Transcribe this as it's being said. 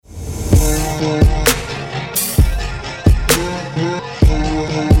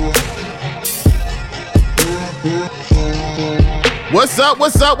What's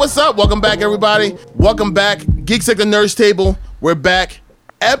up? Welcome back, everybody. Welcome back. Geeks at the Nurse Table. We're back.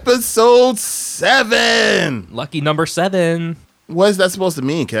 Episode 7. Lucky number 7. What is that supposed to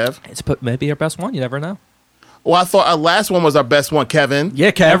mean, Kev? It's maybe our best one. You never know. Well, I thought our last one was our best one, Kevin.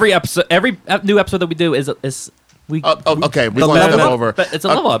 Yeah, Kev. Every new episode that we do is we. Okay, we're going to step over. But it's a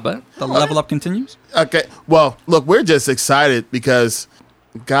level up, but the level up continues. Okay. Well, look, we're just excited because,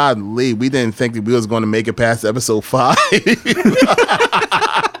 godly, we didn't think that we was going to make it past episode 5.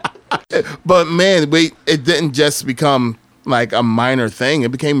 But man, it didn't just become like a minor thing.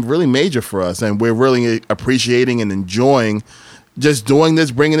 It became really major for us, and we're really appreciating and enjoying just doing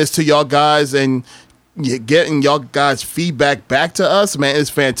this, bringing this to y'all guys, and getting y'all guys' feedback back to us. Man, it's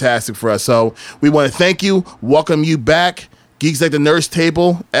fantastic for us. So we want to thank you, welcome you back. Geeks at the Nurse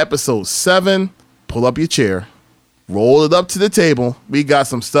Table, episode 7. Pull up your chair, roll it up to the table. We got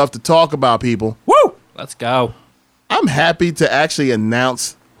some stuff to talk about, people. Woo! Let's go. I'm happy to actually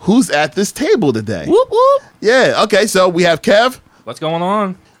announce who's at this table today. Whoop, whoop. Yeah, okay, so we have Kev. What's going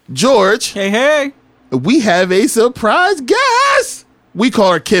on? George. Hey. We have a surprise guest. We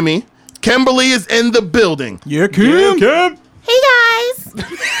call her Kimmy. Kimberly is in the building. Yeah, Kim. Kim. Hey guys,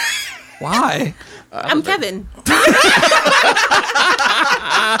 Why? I'm Kevin.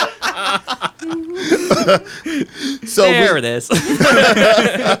 So there it is.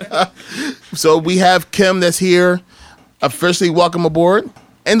 So we have Kim that's here. Officially welcome aboard.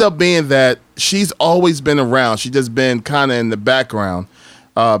 End up being that she's always been around. She's just been kind of in the background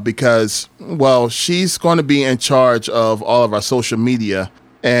because, well, she's going to be in charge of all of our social media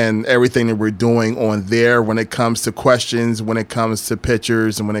and everything that we're doing on there when it comes to questions, when it comes to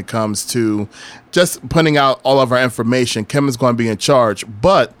pictures, and when it comes to just putting out all of our information. Kim is going to be in charge.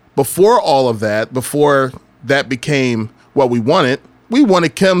 But before all of that, before that became what we wanted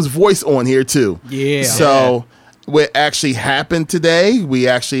Kim's voice on here too. Yeah. So what actually happened today,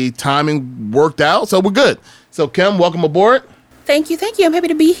 timing worked out, so we're good. So Kim, welcome aboard. Thank you. I'm happy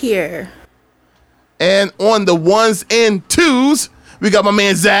to be here. And on the ones and twos, we got my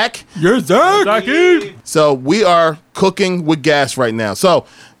man Zach. You're Zach. Zachy. So we are cooking with gas right now. So,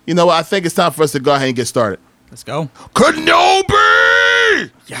 you know what? I think it's time for us to go ahead and get started. Let's go. Kenobi!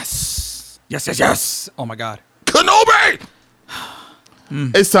 Yes. Oh my God. Kenobi!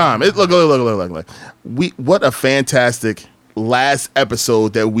 It's time. Look. What a fantastic last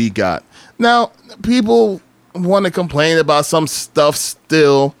episode that we got. Now, people want to complain about some stuff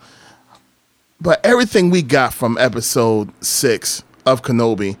still, but everything we got from episode 6 of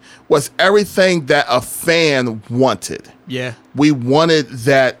Kenobi was everything that a fan wanted. Yeah. We wanted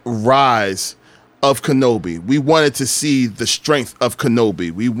that rise of Kenobi. We wanted to see the strength of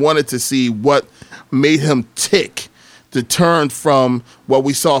Kenobi. We wanted to see what made him tick to turn from what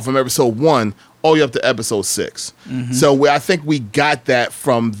we saw from episode 1 all the way up to episode 6. Mm-hmm. So I think we got that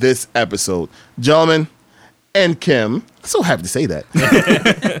from this episode. Gentlemen and Kim, so happy to say that.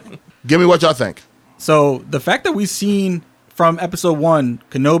 Give me what y'all think. So the fact that we've seen from episode 1,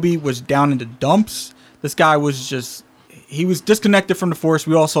 Kenobi was down in the dumps. This guy was he was disconnected from the Force.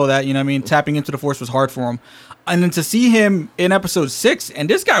 We all saw that, you know what I mean? Tapping into the Force was hard for him. And then to see him in episode 6, and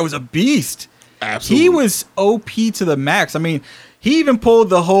this guy was a beast. Absolutely. He was OP to the max. I mean, he even pulled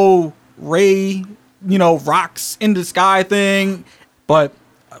the whole Rey, rocks in the sky thing. But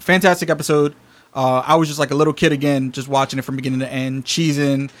fantastic episode. I was just like a little kid again, just watching it from beginning to end,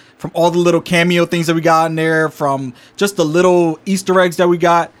 cheesing from all the little cameo things that we got in there, from just the little Easter eggs that we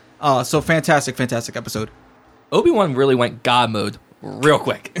got. So fantastic episode. Obi-Wan really went God mode real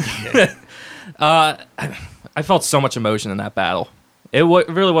quick. I felt so much emotion in that battle. It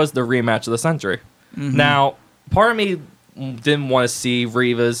really was the rematch of the century. Mm-hmm. Now, part of me didn't want to see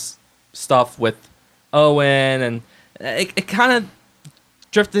Reva's stuff with Owen, and it kind of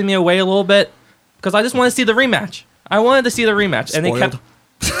drifted me away a little bit because I just wanted to see the rematch. I wanted to see the rematch. Spoiled. And they kept...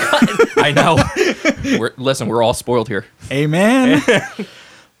 I know. We're all spoiled here. Amen.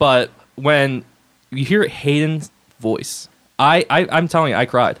 But when you hear Hayden's voice, I'm telling you, I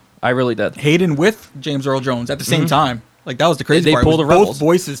cried. I really did. Hayden with James Earl Jones at the same time. Like, that was the crazy They part. pulled the Both Rebels.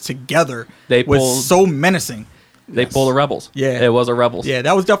 voices together They was pulled- so menacing. They pulled the Rebels. Yeah. It was a Rebels. Yeah,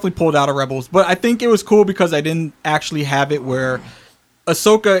 that was definitely pulled out of Rebels. But I think it was cool because I didn't actually have it where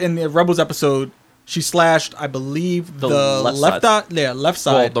Ahsoka in the Rebels episode, she slashed, I believe, the left side. Yeah, left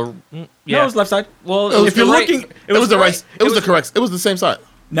side. Well, No, it was left side. Well, if you're looking, It was the same side.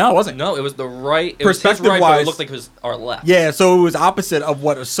 no, it wasn't. No, it was the right. It was his right, but Perspective-wise- it looked like it was our left. Yeah, so it was opposite of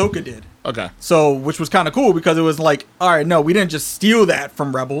what Ahsoka did. Okay. So, which was kind of cool because it was like, all right, no, we didn't just steal that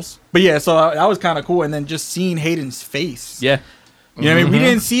from Rebels. But yeah, so that was kind of cool. And then just seeing Hayden's face. Yeah. You know what I mean? We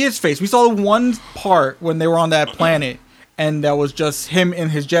didn't see his face. We saw one part when they were on that planet. and that was just him in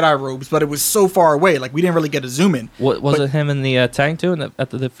his Jedi robes, but it was so far away, like we didn't really get a zoom in. What was it? Him in the tank too? At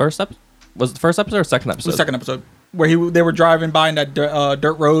the first episode? Was it the first episode or second It was episode? the second episode where they were driving by in that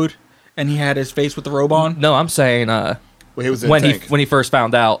dirt road, and he had his face with the robe on. No, I'm saying Well, he was in when the tank. he first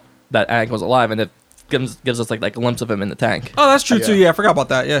found out that Anakin was alive, and it gives us like a glimpse of him in the tank. Oh, that's true too. Yeah. Yeah, I forgot about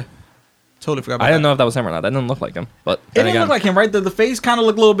that. Yeah, totally forgot about I that. didn't know if that was him or not. That didn't look like him. But It then didn't again, look like him, right? The face kind of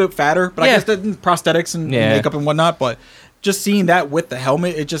looked a little bit fatter, but I Yeah. guess the prosthetics and Yeah. makeup and whatnot. But just seeing that with the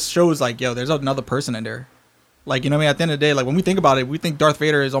helmet, it just shows like, yo, there's another person in there. Like, you know what I mean? At the end of the day, like when we think about it, we think Darth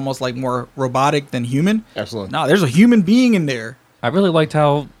Vader is almost like more robotic than human. Absolutely. Nah, there's a human being in there. I really liked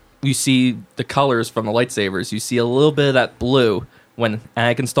how you see the colors from the lightsabers. You see a little bit of that blue when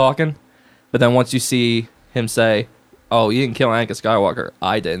Anakin's talking, but then once you see him say, "Oh, you didn't kill Anakin Skywalker,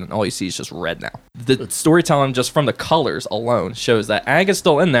 I did," and all you see is just red now. The storytelling just from the colors alone shows that Anakin's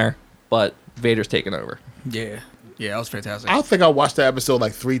still in there, but Vader's taking over. Yeah. Yeah, that was fantastic. I think I watched the episode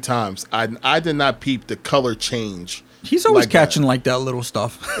like 3 times. I did not peep the color change. He's always like that. catching like that little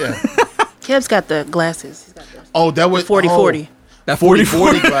stuff. Yeah. Kev's got the glasses. He's got the Oh, that was 40-40. That 40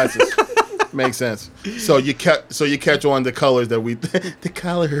 glasses. Makes sense. So you catch on the colors that we the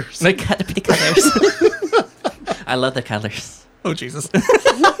colors. The colors. I love the colors. Oh, Jesus.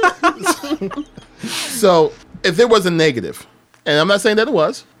 So if there was a negative, and I'm not saying that it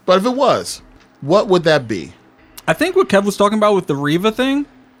was, but if it was, what would that be? I think what Kev was talking about with the Reva thing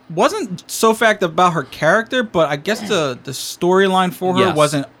wasn't so fact about her character, but I guess the storyline for her Yes.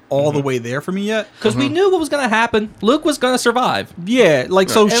 wasn't all the way there for me yet. Because we knew what was going to happen. Luke was going to survive. Yeah, like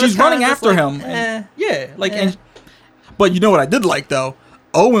so It was she's kinda running just after like, him. Yeah, like eh. but you know what I did like though?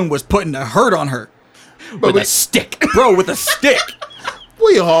 Owen was putting the hurt on her. With we- a stick. Bro, with a stick.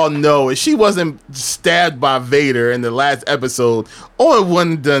 We all know if she wasn't stabbed by Vader in the last episode, Owen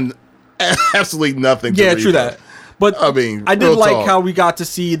wouldn't have done absolutely nothing. To Yeah, true Reva. that. But I mean, I did real like talk. how we got to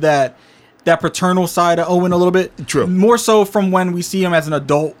see that paternal side of Owen a little bit. True. More so from when we see him as an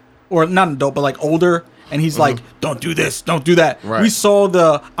adult, or not an adult, but like older, and he's like, "Don't do this, don't do that." Right. We saw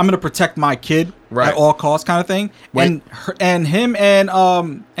the "I'm gonna protect my kid Right. at all costs" kind of thing, Wait. and him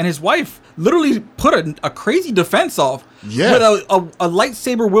and his wife literally put a crazy defense off Yeah. with a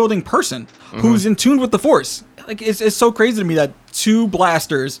lightsaber wielding person who's in tune with the Force. Like it's so crazy to me that 2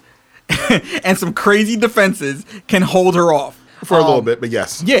 blasters and some crazy defenses can hold her off for a little bit, but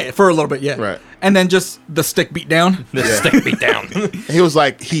yes. Yeah, for a little bit, yeah. Right. And then just the stick beat down. The stick beat down. He was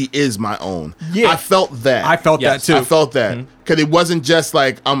like, he is my own. Yeah. I felt that. I felt Yes. that too. I felt that because it wasn't just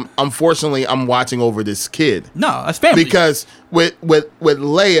like unfortunately I'm watching over this kid. No, that's family. Because with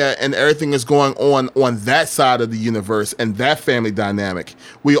Leia and everything that's going on that side of the universe and that family dynamic,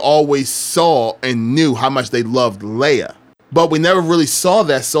 we always saw and knew how much they loved Leia. But we never really saw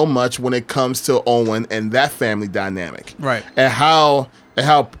that so much when it comes to Owen and that family dynamic. Right. And how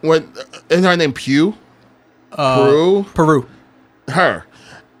when isn't her name Pew? Peru. Her.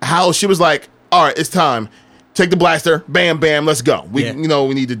 How she was like, all right, it's time. Take the blaster, bam, bam, let's go. We Yeah. you know what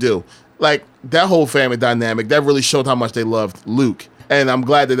we need to do. Like that whole family dynamic, that really showed how much they loved Luke. And I'm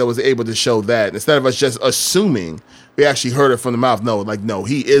glad that I was able to show that. Instead of us just assuming, we actually heard it from the mouth. No,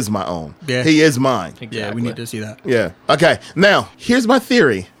 he is my own. Yeah. He is mine. Yeah, Exactly. we need to see that. Yeah. Okay. Now, here's my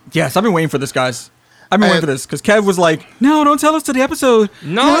theory. Yes, I've been waiting for this, guys. I've been And- waiting for this because Kev was like, "No, don't tell us to the episode."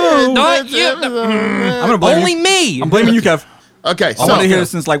 No, not that's you. it. I'm gonna blame Only you. me. I'm blaming you, Kev. Okay. I So wanted to hear this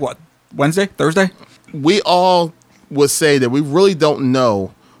since like what? Wednesday, Thursday. we all would say that we really don't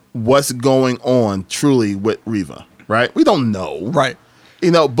know what's going on truly with Reva, right? We don't know. Right.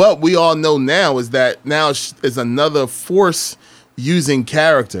 But we all know now is that now is another Force using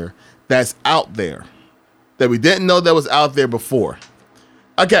character that's out there that we didn't know that was out there before.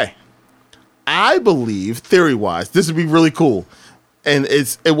 Okay. I believe, theory-wise, this would be really cool. And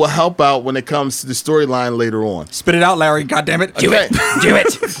it will help out when it comes to the storyline later on. Spit it out, Larry. God damn it. Okay. Do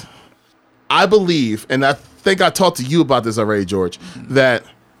it. I believe, and I think I talked to you about this already, George, that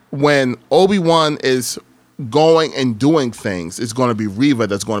when Obi-Wan is going and doing things, it's going to be Reva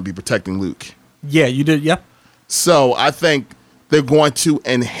that's going to be protecting Luke. Yeah, you did. Yeah. So I think they're going to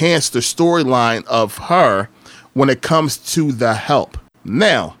enhance the storyline of her when it comes to the help.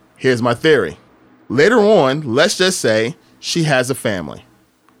 Now, here's my theory. Later on, let's just say she has a family.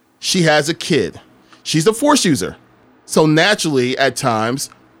 She has a kid. She's a Force user. So naturally, at times,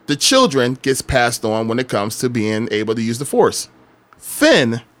 the children gets passed on when it comes to being able to use the Force.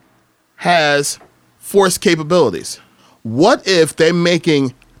 Finn has Force capabilities. What if they're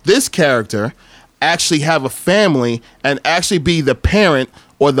making this character actually have a family and actually be the parent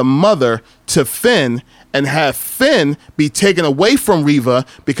or the mother to Finn and have Finn be taken away from Reva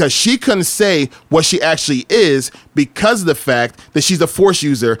because she couldn't say what she actually is because of the fact that she's a Force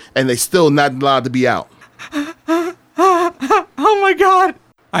user and they still not allowed to be out. Oh my God.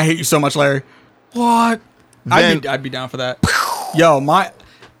 I hate you so much, Larry. What? Then- I'd be down for that. Yo,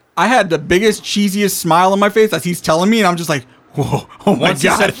 I had the biggest, cheesiest smile on my face as he's telling me, and I'm just like, whoa, oh my Once you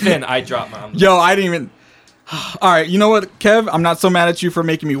God. said Finn, I dropped my. Yo, I didn't even. All right, you know what, Kev? I'm not so mad at you for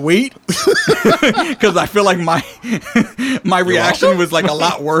making me wait, because I feel like my reaction was like a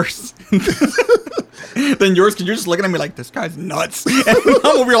lot worse than yours. Because you're just looking at me like, this guy's nuts, and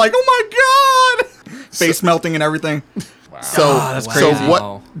I'm over here like, oh my God, face melting and everything. Wow. So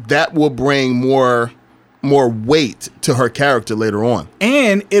what that will bring more weight to her character later on.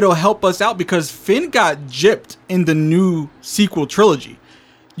 And it'll help us out because Finn got gypped in the new sequel trilogy.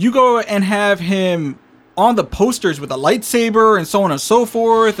 You go and have him on the posters with a lightsaber and so on and so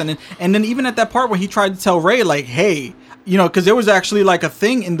forth. And then even at that part where he tried to tell Rey, like, hey, you know, because there was actually like a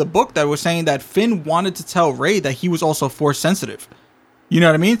thing in the book that was saying that Finn wanted to tell Rey that he was also Force sensitive. You know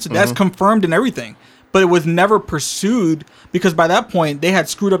what I mean? So that's confirmed and everything. But it was never pursued because by that point they had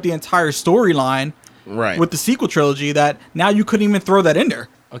screwed up the entire storyline. Right. With the sequel trilogy, that now you couldn't even throw that in there.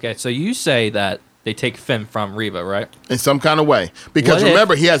 Okay, so you say that they take Finn from Reva, right? In some kind of way. Because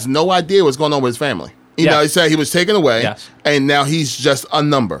remember, he has no idea what's going on with his family. You know, he said he was taken away, and now he's just a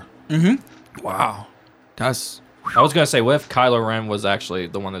number. Mm-hmm. Wow. I was going to say, what if Kylo Ren was actually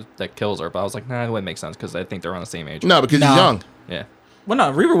the one that kills her? But I was like, nah, it wouldn't make sense because I think they're around the same age. No, because he's young. Yeah. Well,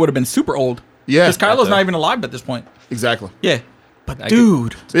 no, Reva would have been super old. Yeah. Because Kylo's not even alive at this point. Exactly. Yeah. But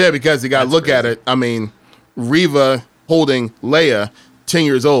dude. So yeah, because you got to look at it. I mean, Reva holding Leia, 10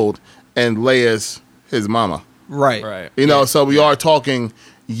 years old, and Leia's his mama. Right. You know, so we are talking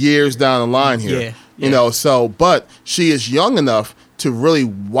years down the line here. Yeah. You know, so, but she is young enough to really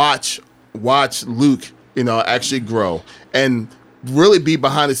watch Luke, you know, actually grow and really be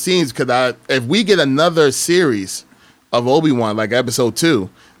behind the scenes. Because if we get another series of Obi-Wan, like episode 2,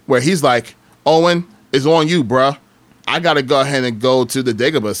 where he's like, Owen, it's on you, bruh. I got to go ahead and go to the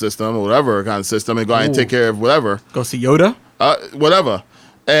Dagobah system or whatever kind of system and go ahead and take care of whatever. Go see Yoda? Whatever.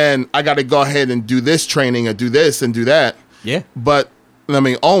 And I got to go ahead and do this training and do this and do that. Yeah. But, I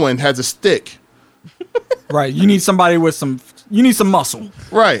mean, Owen has a stick. Right. You need somebody with you need some muscle.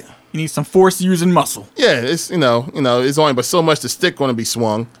 Right. You need some Force using muscle. Yeah, it's, you know, it's only but so much the stick going to be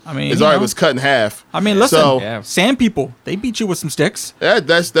swung. I mean, it's already was cut in half. I mean, listen, so, sand people, they beat you with some sticks. Yeah,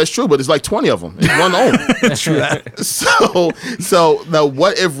 that's true, but it's like 20 of them. It's one Owen. That's true. So now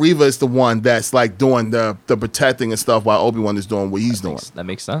what if Reva is the one that's like doing the protecting and stuff while Obi-Wan is doing what he's doing? That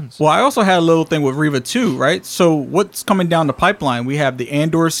makes sense. Well, I also had a little thing with Reva too, right? So what's coming down the pipeline? We have the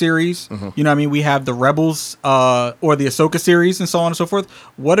Andor series. You know what I mean? We have the Rebels or the Ahsoka series and so on and so forth.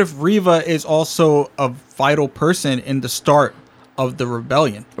 What if Reva is also a vital person in the start of the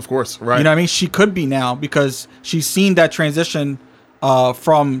rebellion? Of course, right. You know what I mean? She could be now because she's seen that transition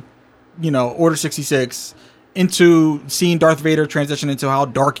from, you know, Order 66 into seeing Darth Vader transition into how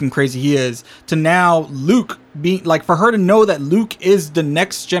dark and crazy he is to now Luke being like, for her to know that Luke is the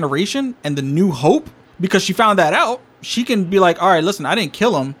next generation and the new hope, because she found that out, she can be like, all right, listen, I didn't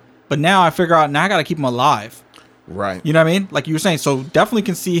kill him, but now I figure out now I got to keep him alive. Right. You know what I mean? Like you were saying. So definitely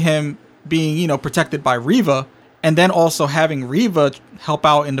can see him being, you know, protected by Reva, and then also having Reva help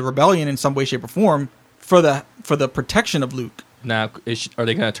out in the rebellion in some way, shape, or form for the protection of Luke. Now, are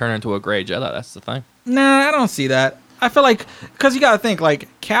they going to turn her into a gray Jedi? That's the thing. Nah, I don't see that. I feel like, because you got to think, like,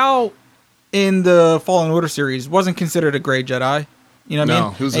 Cal in the Fallen Order series wasn't considered a gray Jedi. You know what I mean? No,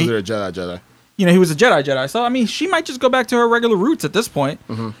 he was considered a Jedi. You know, he was a Jedi. So, I mean, she might just go back to her regular roots at this point.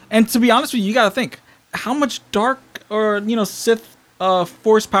 And to be honest with you, you got to think, how much dark or, you know, Sith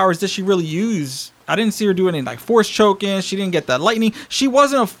Force powers did she really use? I didn't see her do any, like, Force choking. She didn't get that lightning. She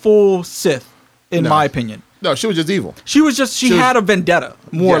wasn't a full Sith, in my opinion. No, she was just evil. She had a vendetta,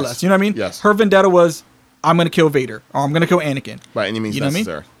 more or less. You know what I mean? Yes. Her vendetta was, I'm going to kill Vader, or I'm going to kill Anakin. By any means you know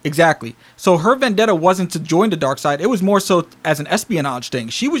necessary. What I mean? Exactly. So her vendetta wasn't to join the dark side. It was more so as an espionage thing.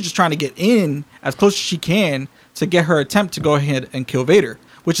 She was just trying to get in as close as she can to get her attempt to go ahead and kill Vader,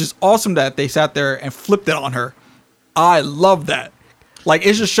 which is awesome that they sat there and flipped it on her. I love that. Like,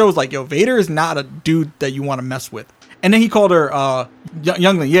 it just shows, like, yo, Vader is not a dude that you want to mess with. And then he called her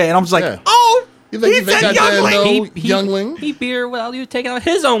youngling. Yeah, and I'm just like, oh, he said youngling. Youngling. He beat her while he was taking out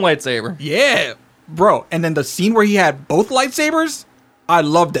his own lightsaber. Yeah, bro. And then the scene where he had both lightsabers, I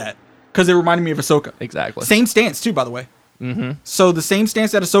love that. Because it reminded me of Ahsoka. Exactly. Same stance, too, by the way. So the same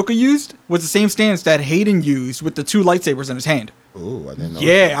stance that Ahsoka used was the same stance that Hayden used with the two lightsabers in his hand. Ooh, I didn't know.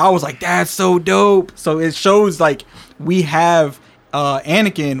 Yeah, I was like, that's so dope. So it shows, like, we have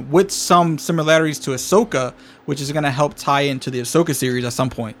Anakin with some similarities to Ahsoka, which is going to help tie into the Ahsoka series at some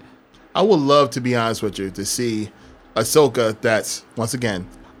point. I would love, to be honest with you, to see Ahsoka that's, once again,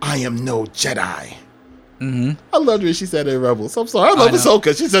 I am no Jedi. Mm-hmm. I loved when she said it in Rebels. I'm sorry. I love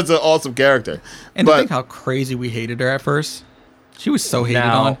Ahsoka. She's such an awesome character. And to think how crazy we hated her at first. She was so hated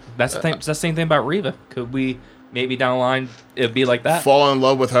on. That's the same thing about Reva. Could we maybe down the line it'd be like that? Fall in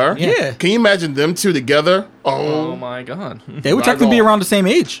love with her? Yeah. Can you imagine them two together? Oh my God. They would technically be around the same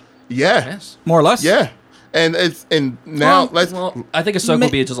age. Yeah. Yes. More or less. Yeah. And now well, I think Ahsoka will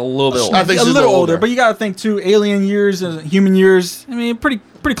be just a little bit older. I think a she's little older, but you got to think too, alien years and human years. I mean, pretty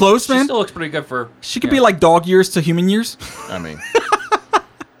close, man. She still looks pretty good for. She could be like dog years to human years. I mean,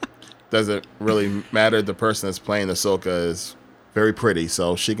 does it really matter? The person that's playing Ahsoka is very pretty,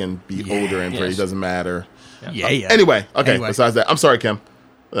 so she can be older and pretty. Doesn't matter. Yeah. Anyway, besides that, I'm sorry, Kim.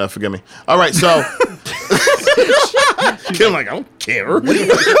 Forgive me. All right, so Kim, like, I don't care. What are you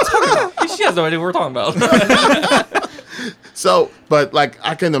talking about? She has no idea what we're talking about. So, but like,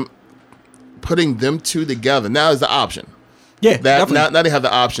 I can putting them two together now is the option. Yeah, now they have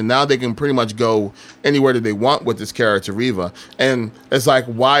the option. Now they can pretty much go anywhere that they want with this character, Reva. And it's like,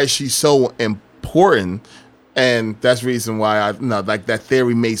 why is she so important? And that's the reason why like that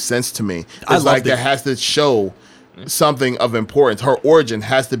theory made sense to me. It's like that has to show something of importance. Her origin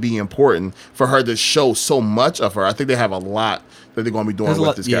has to be important for her to show so much of her. I think they have a lot that they're going to be doing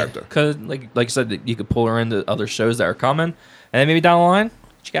with this character. Because, like you said, you could pull her into other shows that are coming, and then maybe down the line,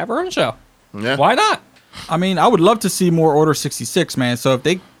 she could have her own show. Yeah. Why not? I mean, I would love to see more Order 66, man. So if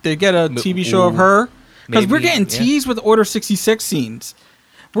they get a TV show of her, because we're getting teased with Order 66 scenes.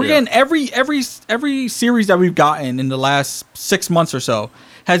 We're getting every series that we've gotten in the last 6 months or so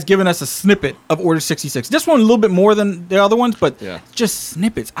has given us a snippet of Order 66. This one a little bit more than the other ones, but just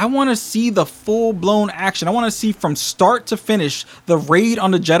snippets. I want to see the full-blown action. I want to see from start to finish the raid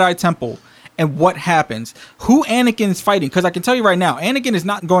on the Jedi Temple and what happens. Who Anakin is fighting. Because I can tell you right now, Anakin is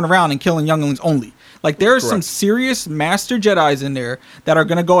not going around and killing younglings only. Like, there are some serious Master Jedis in there that are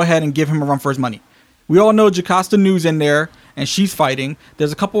going to go ahead and give him a run for his money. We all know Jocasta Nu's in there, and she's fighting.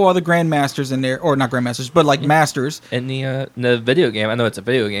 There's a couple other Grandmasters in there, or not Grandmasters, but like Masters. In the video game, I know it's a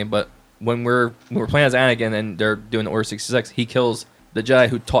video game, but when we're playing as Anakin and they're doing Order 66, he kills the Jedi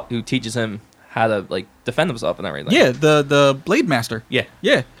who teaches him how to like defend himself and everything. Yeah, the Blade Master.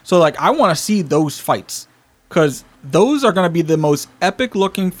 Yeah. So like, I want to see those fights, because those are going to be the most epic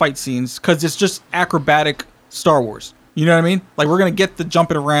looking fight scenes, because it's just acrobatic Star Wars. You know what I mean? Like, we're going to get the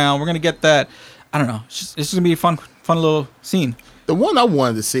jumping around. We're going to get that. I don't know. It's just going to be a fun little scene. The one I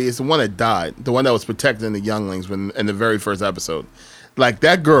wanted to see is the one that died. The one that was protecting the younglings in the very first episode. Like,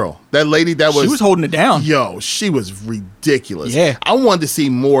 that girl, that lady that was... She was holding it down. Yo, she was ridiculous. Yeah. I wanted to see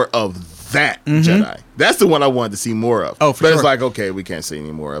more of that Jedi. That's the one I wanted to see more of. Oh, for but sure. It's like, okay, we can't see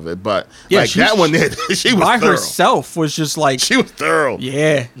any more of it. But yeah, like that one, she was by thorough. herself was just like... She was thorough.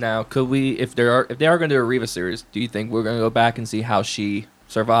 Yeah. Now, could we, if they are going to do a Reva series, do you think we're going to go back and see how she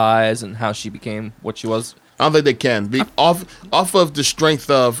survives and how she became what she was? I don't think they can. Off of the strength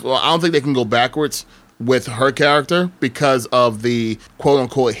of... Well, I don't think they can go backwards with her character because of the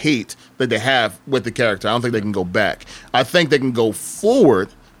quote-unquote hate that they have with the character. I don't think they can go back. I think they can go forward.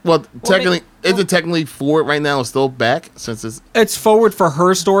 Well, technically, is it technically forward right now? It's still back since it's forward for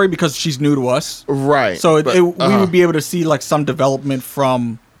her story because she's new to us, right? So we would be able to see like some development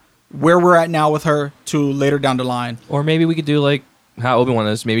from where we're at now with her to later down the line. Or maybe we could do like how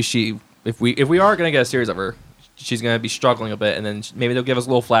Obiwan is. Maybe if we are gonna get a series of her, she's gonna be struggling a bit, and then maybe they'll give us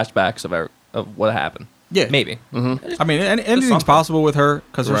little flashbacks of what happened. Yeah, maybe. Mm-hmm. I mean, anything's possible with her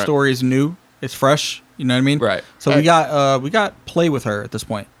because her story is new. It's fresh. You know what I mean? Right. So we got play with her at this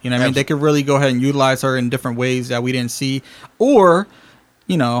point. You know what I mean? They could really go ahead and utilize her in different ways that we didn't see. Or,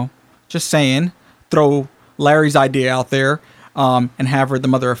 just saying, throw Larry's idea out there and have her the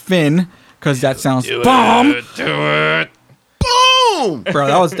mother of Finn, because that sounds bomb. Do it. Boom! Bro,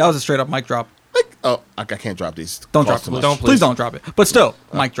 that was a straight up mic drop. Oh, I can't drop these. Don't drop it. Please don't drop it. But still,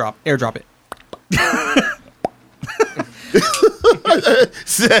 mic drop. Airdrop it.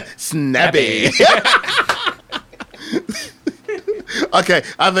 Snappy. Okay,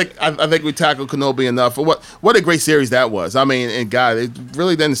 I think we tackled Kenobi enough. What a great series that was. I mean, and God, it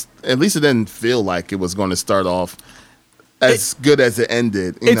really didn't. At least it didn't feel like it was going to start off as good as it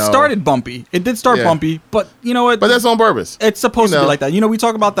ended. It started bumpy. It did start bumpy, but you know what? But that's on purpose. It's supposed to be like that. We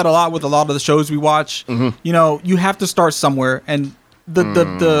talk about that a lot with a lot of the shows we watch. Mm-hmm. You have to start somewhere, and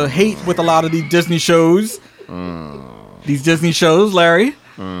the hate with a lot of these Disney shows. These Disney shows, Larry,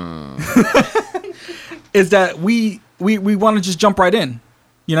 is that we want to just jump right in.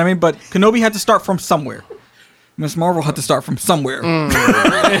 You know what I mean? But Kenobi had to start from somewhere. Miss Marvel had to start from somewhere.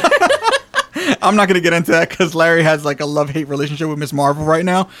 I'm not going to get into that because Larry has like a love-hate relationship with Miss Marvel right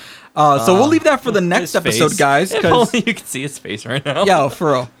now. So we'll leave that for the next episode, face. guys. If only you could see his face right now. Yeah,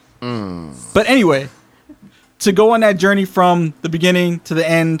 for real. But anyway, to go on that journey from the beginning to the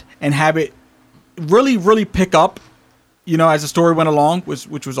end and have it really, really pick up, as the story went along,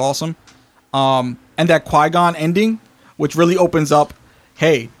 which was awesome. And that Qui-Gon ending, which really opens up,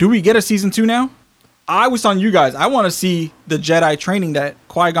 hey, do we get a season 2 now? I was telling you guys, I want to see the Jedi training that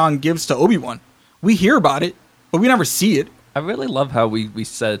Qui-Gon gives to Obi-Wan. We hear about it, but we never see it. I really love how we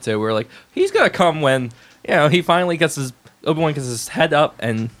said it too. We're like, he's gonna come when he finally gets Obi-Wan gets his head up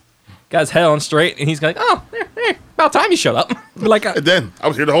and got his head on straight, and he's like, oh, there, about time you showed up. Like, And then I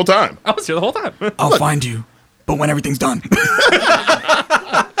was here the whole time. I was here the whole time. I'll find you, but when everything's done.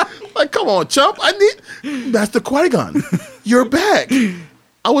 Like, come on, chump. Master Qui-Gon. You're back.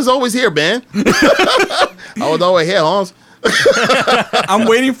 I was always here, man. I was always here, Holmes. I'm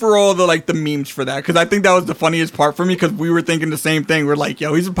waiting for all the memes for that because I think that was the funniest part for me because we were thinking the same thing. We're like,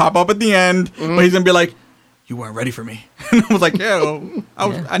 yo, he's gonna pop up at the end, but he's gonna be like, you weren't ready for me. And I was like,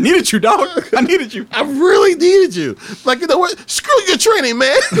 I needed you, dog. I needed you. I really needed you. Like, you know what? Screw your training,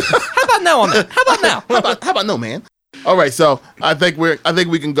 man. How about now on that? How about now? How about no, man? All right, so I think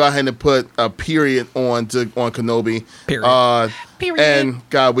we can go ahead and put a period on Kenobi. Period. Period. And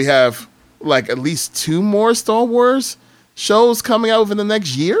God, we have like at least 2 more Star Wars shows coming out within the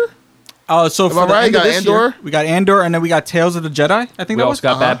next year. So Am for I the right? end You of got this Andor? year, we got Andor, and then we got Tales of the Jedi. I think We that was. also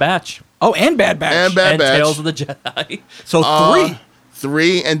got Bad Batch Oh, and Bad Batch. And Bad and Batch. Tales of the Jedi. So 3.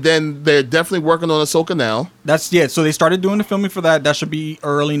 3, and then they're definitely working on Ahsoka now. So they started doing the filming for that. That should be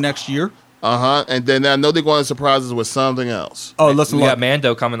early next year. And then I know they're going to surprise us with something else. Oh, listen, We look. got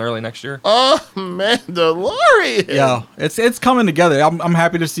Mando coming early next year. Oh, Mandalorian. Yeah, it's coming together. I'm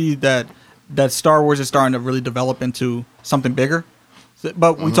happy to see that Star Wars is starting to really develop into something bigger.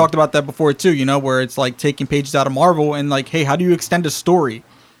 But we talked about that before too, where it's like taking pages out of Marvel and like, hey, how do you extend a story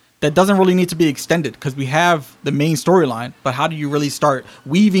that doesn't really need to be extended because we have the main storyline, but how do you really start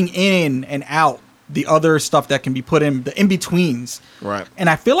weaving in and out the other stuff that can be put in the in-betweens? Right. And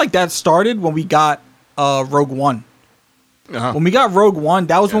I feel like that started when we got Rogue One. Uh-huh. When we got Rogue One,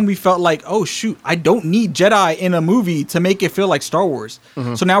 that was when we felt like, oh shoot, I don't need Jedi in a movie to make it feel like Star Wars.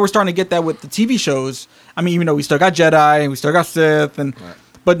 So now we're starting to get that with the TV shows. I mean, even though we still got Jedi and we still got Sith,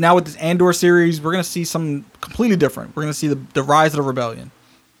 but now with this Andor series, we're gonna see something completely different. We're gonna see the rise of the rebellion.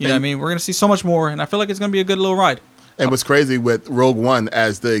 You know what I mean? We're gonna see so much more, and I feel like it's gonna be a good little ride. And what's crazy with Rogue One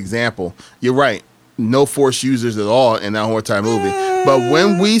as the example, you're right. No Force users at all in that whole entire movie. But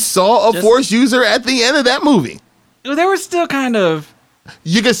when we saw a Force user at the end of that movie, They were still kind of.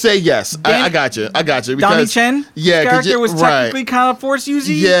 you can say yes. I got you. Donnie Because, Chen, yeah, 'cause character was technically kind of Force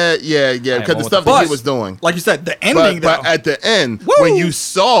using. Yeah. Because the stuff that he But, was doing. like you said, the ending But though. at the end, Woo! when you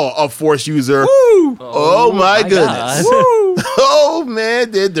saw a Force user, Woo! oh my goodness. God. Woo! Oh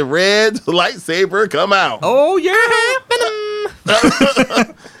man, did the red lightsaber come out? Oh yeah.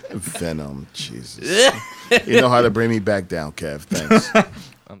 Venom, Jesus. You know how to bring me back down, Kev. Thanks.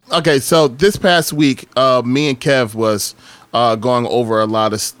 Okay, so this past week, me and Kev was going over a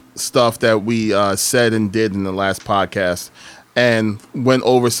lot of stuff that we said and did in the last podcast, and went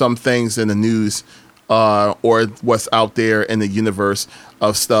over some things in the news or what's out there in the universe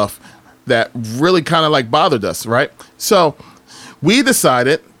of stuff that really kind of like bothered us, right? So we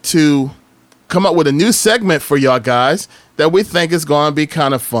decided to come up with a new segment for y'all guys that we think is going to be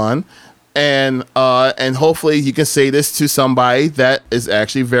kind of fun. And hopefully you can say this to somebody that is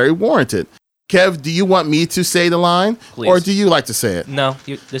actually very warranted. Kev, do you want me to say the line? Please. Or do you like to say it? No,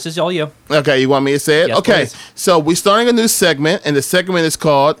 this is all you. Okay, you want me to say it? Yes, okay, please. so we're starting a new segment, and the segment is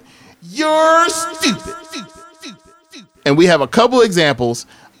called You're Stupid. And we have a couple examples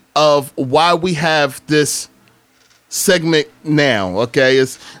of why we have this segment now, okay?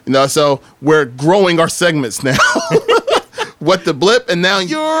 So we're growing our segments now. What the blip, and now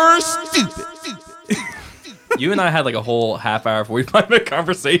you're stupid. You and I had like a whole half hour before we had a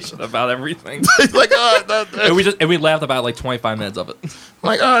conversation about everything. Like, and we laughed about like 25 minutes of it.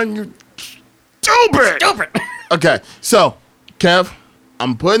 you stupid. Okay, so Kev,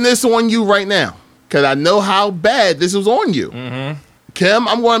 I'm putting this on you right now because I know how bad this was on you. Kim,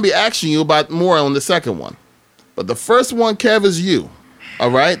 I'm going to be asking you about more on the second one, but the first one, Kev, is you. All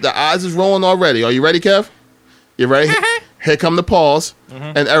right, the eyes is rolling already. Are you ready, Kev? You ready? Here come the pause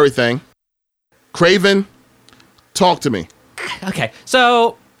and everything. Craven, talk to me. Okay,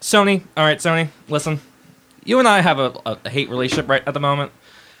 so Sony, all right, Sony, listen. You and I have a hate relationship right at the moment,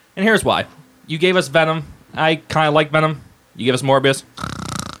 and here's why. You gave us Venom. I kind of like Venom. You gave us Morbius.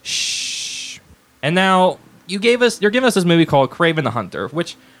 Shh. And now you're giving us this movie called Kraven the Hunter,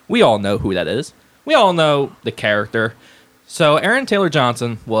 which we all know who that is. We all know the character. So Aaron Taylor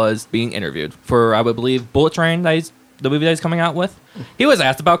Johnson was being interviewed for, I would believe, Bullet Train, the movie that he's coming out with. He was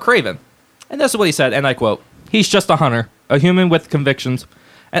asked about Kraven. And this is what he said, and I quote, "He's just a hunter, a human with convictions,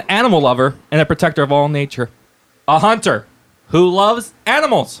 an animal lover, and a protector of all nature. A hunter who loves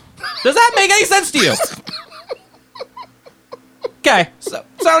animals." Does that make any sense to you? Okay, so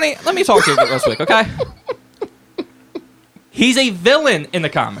Sony, let me talk to you real quick, okay? He's a villain in the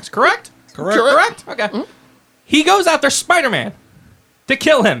comics, correct? Correct? Okay. Mm-hmm. He goes after Spider-Man to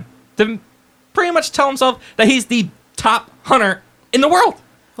kill him, to pretty much tell himself that he's the top hunter in the world.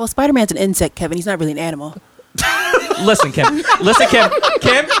 Well, Spider-Man's an insect, Kevin. He's not really an animal. Listen, Kim.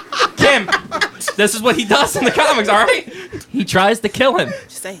 Kim. This is what he does in the comics, all right? He tries to kill him.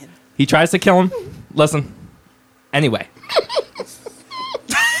 Just saying. He tries to kill him. Listen. Anyway.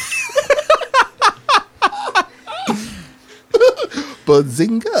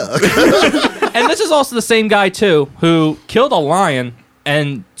 Bazinga. And this is also the same guy, too, who killed a lion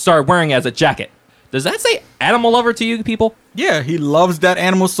and started wearing it as a jacket. Does that say animal lover to you people? Yeah, he loves that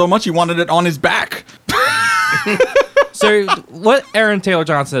animal so much he wanted it on his back. So what Aaron Taylor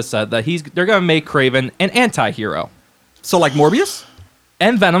Johnson has said, that they're going to make Kraven an anti-hero. So like Morbius?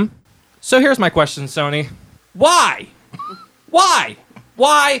 And Venom. So here's my question, Sony. Why?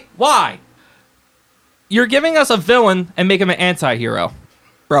 You're giving us a villain and make him an anti-hero.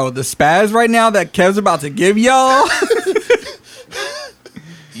 Bro, the spaz right now that Kev's about to give y'all.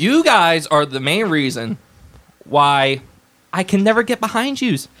 You guys are the main reason why I can never get behind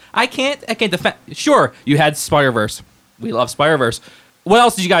yous. I can't defend. Sure, you had Spider-Verse. We love Spider-Verse. What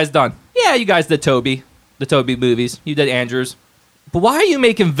else did you guys done? Yeah, you guys did the Toby movies. You did Andrews. But why are you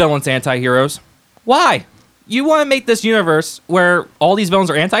making villains anti-heroes? Why? You want to make this universe where all these villains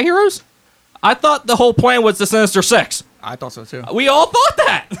are anti-heroes? I thought the whole plan was the Sinister Six. I thought so too. We all thought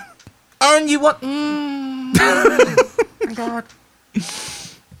that. And you want... God.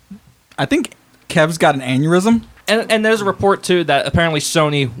 I think Kev's got an aneurysm. And there's a report, too, that apparently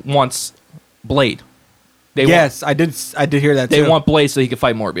Sony wants Blade. Yes, I did hear that, too. They want Blade so he can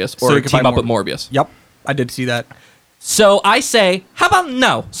fight Morbius. Or team up with Morbius. Yep, I did see that. So I say, how about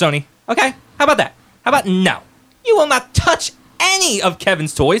no, Sony? Okay? How about that? How about no? You will not touch any of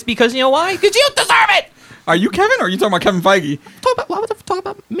Kevin's toys because you know why? Because you deserve it! Are you Kevin or are you talking about Kevin Feige? Why would I talk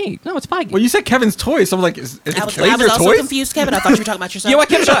about me? No, it's Feige. Well, you said Kevin's toys, so I was like, is I was Blade your also toys? confused, Kevin. I thought you were talking about yourself. You know what,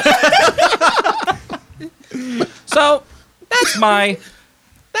 Kim? Shut up. So, that's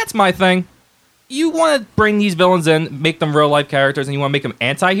my thing. You want to bring these villains in, make them real-life characters, and you want to make them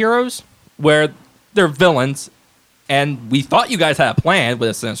anti-heroes, where they're villains, and we thought you guys had a plan with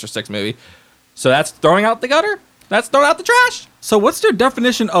a Sinister Six movie. So that's throwing out the gutter? That's throwing out the trash? So what's their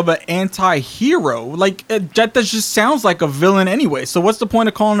definition of an anti-hero? Like, that just sounds like a villain anyway. So what's the point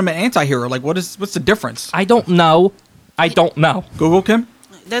of calling him an anti-hero? Like, what's the difference? I don't know. Google, Kim?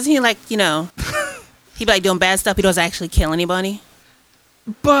 Doesn't he, like, he be, like, doing bad stuff? He doesn't actually kill anybody?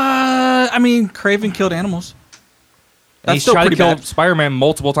 But, I mean, Kraven killed animals. And he's tried to kill Spider-Man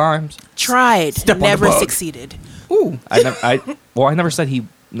multiple times. Tried. Never succeeded. Ooh. I never said he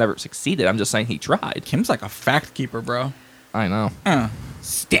never succeeded. I'm just saying he tried. Kim's like a fact keeper, bro. I know.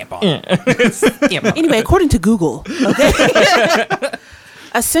 Stamp on. Anyway, according to Google, okay,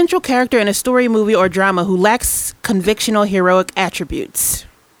 a central character in a story, movie, or drama who lacks convictional heroic attributes.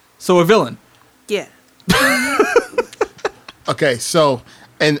 So a villain. Yeah. Okay, so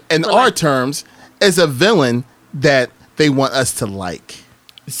in our terms, is a villain that they want us to like.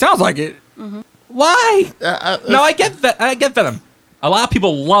 It sounds like it. Mm-hmm. Why? No, I get Venom. A lot of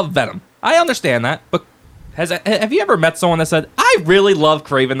people love Venom. I understand that, but have you ever met someone that said, I really love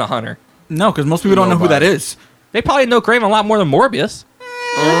Kraven the Hunter? No, because most people don't know who that is. They probably know Kraven a lot more than Morbius.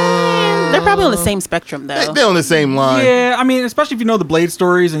 They're probably on the same spectrum, though. They're on the same line. Yeah, I mean, especially if you know the Blade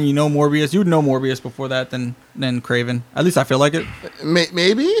stories and you know Morbius. You would know Morbius before that than Kraven. At least I feel like it.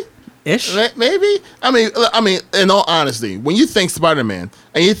 Maybe? Ish? Maybe? I mean, in all honesty, when you think Spider-Man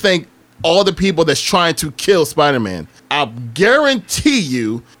and you think all the people that's trying to kill Spider-Man, I'll guarantee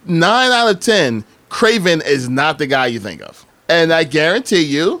you 9 out of 10, Kraven is not the guy you think of. And I guarantee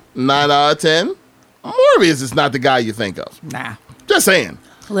you 9 out of 10, Morbius is not the guy you think of. Nah. Just saying.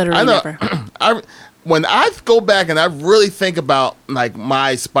 Literally never. When I go back and I really think about like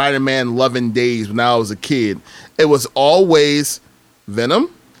my Spider-Man loving days when I was a kid, it was always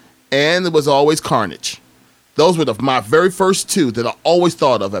Venom and it was always Carnage. Those were my very first two that I always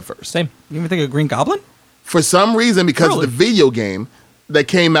thought of at first. Same. You even think of Green Goblin? For some reason, because of the video game that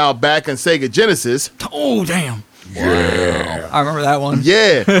came out back in Sega Genesis. Oh, damn. Yeah. I remember that one.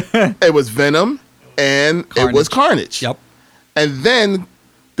 Yeah. It was Venom and it was Carnage. Yep. And then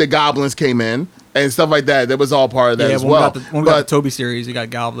the Goblins came in and stuff like that. That was all part of that as well. When we got the Toby series, you got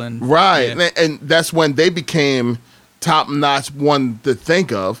Goblin. Right. Yeah. And that's when they became top-notch one to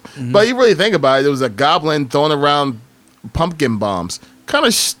think of. Mm-hmm. But you really think about it, it was a goblin throwing around pumpkin bombs. Kind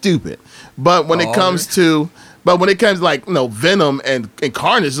of stupid. But when it comes to like, you know, Venom and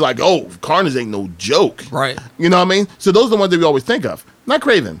Carnage, it's like, oh, Carnage ain't no joke. Right. You know what I mean? So those are the ones that we always think of. Not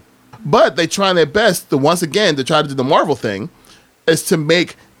Kraven. But they trying their best to, once again, to try to do the Marvel thing, is to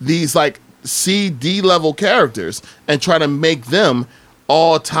make these like C-D level characters and try to make them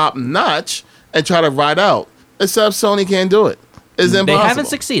all top-notch and try to ride out. Except Sony can't do it. It's impossible. They haven't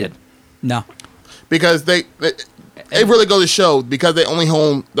succeeded. No. Because they really go to show, because they only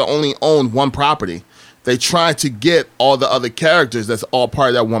own one property, they try to get all the other characters that's all part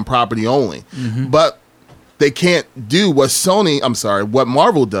of that one property only. Mm-hmm. But they can't do what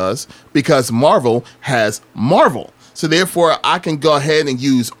Marvel does, because Marvel has Marvel. So therefore, I can go ahead and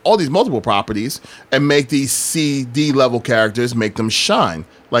use all these multiple properties and make these C-D level characters, make them shine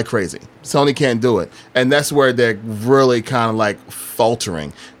like crazy. Sony can't do it. And that's where they're really kind of like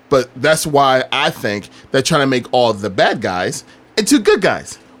faltering. But that's why I think they're trying to make all the bad guys into good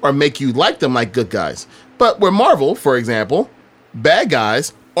guys, or make you like them like good guys. But with Marvel, for example, bad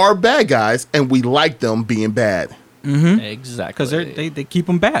guys are bad guys, and we like them being bad. Mm-hmm. Exactly. Because they keep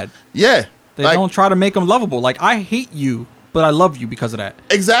them bad. Yeah. They don't try to make them lovable. Like, I hate you, but I love you because of that.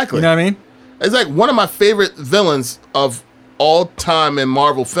 Exactly. You know what I mean? It's like one of my favorite villains of all time in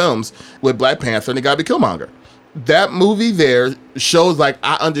Marvel films with Black Panther, and it gotta be Killmonger. That movie there shows, like,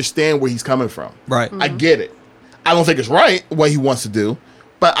 I understand where he's coming from. Right. I get it. I don't think it's right what he wants to do,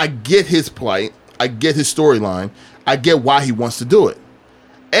 but I get his plight. I get his storyline. I get why he wants to do it.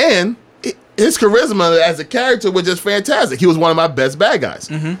 And his charisma as a character was just fantastic. He was one of my best bad guys.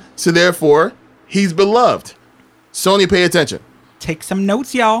 Mm-hmm. So therefore, he's beloved. Sony, pay attention. Take some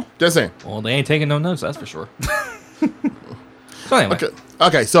notes, y'all. Just saying. Well, they ain't taking no notes, that's for sure. So anyway.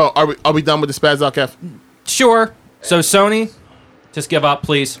 Okay. So are we done with the spaz out, Kev? Sure. So Sony, just give up,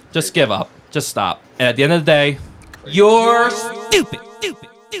 please. Just give up. Just stop. And at the end of the day, you're stupid.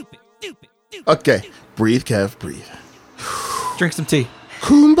 Okay. Breathe, Kev. Breathe. Drink some tea.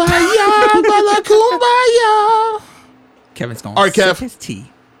 Kumbaya, brother, kumbaya. Kevin's going All right, Kev. sip his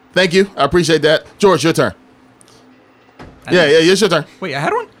tea. Thank you. I appreciate that. George, your turn. Yeah, it's your turn. Wait, I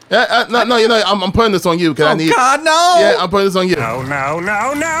had one? No, you know, I'm putting this on you because I need. God, no! Yeah, I'm putting this on you. No!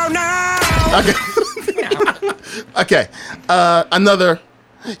 Okay. Another.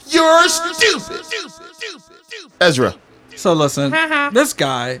 You're stupid. Ezra. So listen, this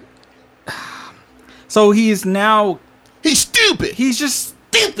guy. So he's now. He's stupid. He's just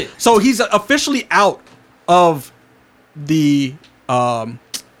stupid. So he's officially out of the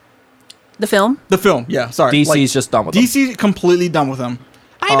The film? The film, yeah. Sorry, DC's just done with him. DC's completely done with him.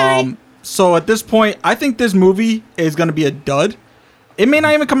 Bye. So at this point, I think this movie is going to be a dud. It may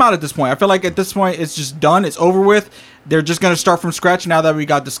not even come out at this point. I feel like at this point, it's just done. It's over with. They're just going to start from scratch now that we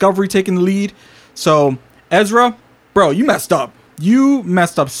got Discovery taking the lead. So, Ezra, bro, you messed up. You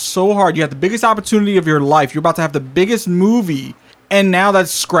messed up so hard. You had the biggest opportunity of your life. You're about to have the biggest movie, and now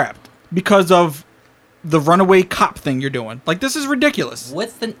that's scrapped because of the runaway cop thing you're doing. Like, this is ridiculous.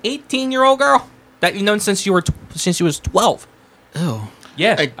 With an 18-year-old girl that you've known since you was 12. Ew.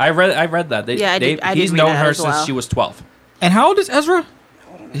 Yeah, I read that. I did He's read known that her as well. since she was 12. And how old is Ezra?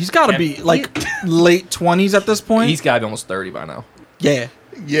 He's got to be like late 20s at this point. He's got to be almost 30 by now. Yeah.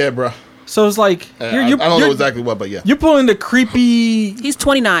 Yeah, bro. So it's like I don't know exactly what, but yeah. You're pulling the creepy. He's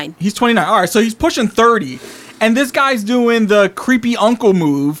 29. He's 29. All right, so he's pushing 30, and this guy's doing the creepy uncle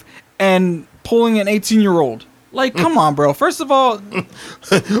move and pulling an 18-year-old. Like, come on, bro. First of all,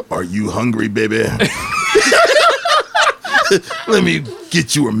 are you hungry, baby? Let me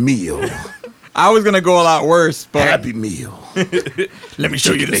get you a meal. I was gonna go a lot worse, but Happy Meal. let me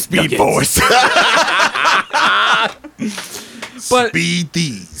show you the Speed Force. But Speed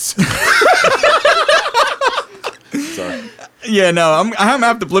these. Sorry. yeah, no, I'm gonna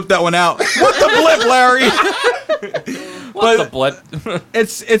have to blip that one out. What the blip, Larry? What's the blip?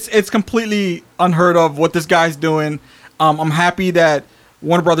 It's completely unheard of what this guy's doing. I'm happy that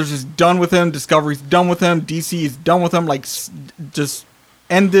Warner Brothers is done with him. Discovery's done with him. DC is done with him. Like, just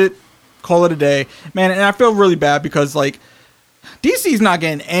end it. Call it a day, man. And I feel really bad because, like, DC's not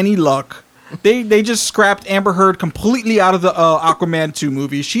getting any luck. They just scrapped Amber Heard completely out of the Aquaman 2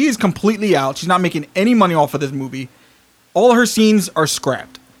 movie. She is completely out. She's not making any money off of this movie. All her scenes are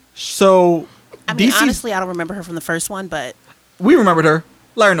scrapped. So, I mean, DC's, honestly, I don't remember her from the first one, but we remembered her.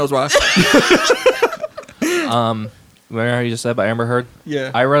 Larry knows why. Remember how you just said about Amber Heard?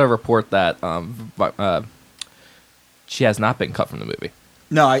 Yeah. I read a report that she has not been cut from the movie.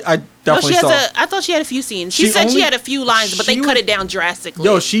 No, I No, definitely she saw. has I thought she had a few scenes. She She said she only- had a few lines, but they she cut was- it down drastically.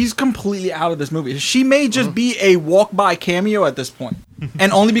 Yo, she's completely out of this movie. She may just be a walk-by cameo at this point.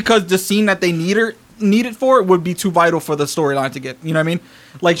 And only because the scene that they need it for would be too vital for the storyline to get, you know what I mean?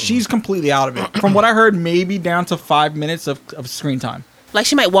 Like, she's completely out of it. From what I heard, maybe down to 5 minutes of screen time. Like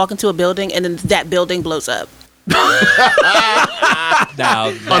she might walk into a building and then that building blows up. Now,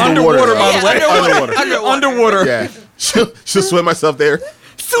 Underwater, by the way. Underwater. Underwater. Yeah. She'll swim myself there.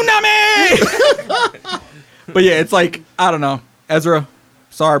 Tsunami! But yeah, it's like, I don't know. Ezra,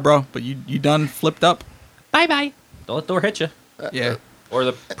 sorry, bro, but you done flipped up. bye-bye. Don't let the door hit you. Yeah. Or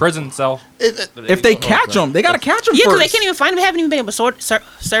the prison cell. If they catch him, they got to catch him Yeah, because first. they can't even find him. They haven't even been able to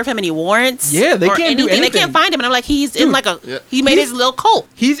serve him any warrants. Yeah, they or can't do They anything. can't find him. And I'm like, he's in like a, Yeah. he made his little cult.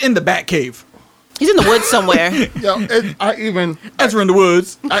 He's in the Bat Cave. He's in the woods somewhere. Yo, Ezra in the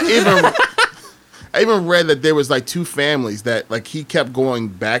woods. I even read that there was like 2 families that like he kept going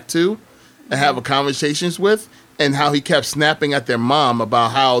back to and having conversations with, and how he kept snapping at their mom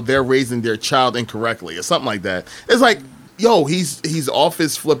about how they're raising their child incorrectly or something like that. It's like, yo, he's off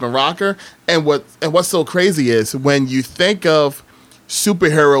his flipping rocker. And what's so crazy is when you think of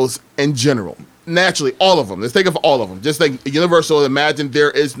superheroes in general, naturally, all of them. Let's think of all of them. Just like Universal, imagine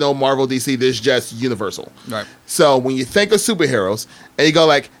there is no Marvel, DC, there's just Universal. Right. So when you think of superheroes and you go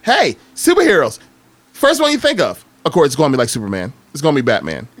like, hey, superheroes, first one you think of course, it's going to be like Superman. It's going to be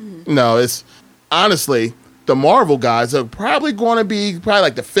Batman. No, it's honestly, the Marvel guys are probably going to be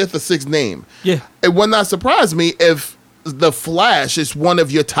like the 5th or 6th name. Yeah. It would not surprise me if the Flash is one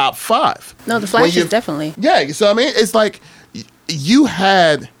of your top 5. No, the Flash is definitely. Yeah, so I mean, it's like you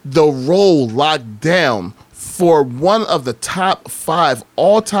had the role locked down for one of the top 5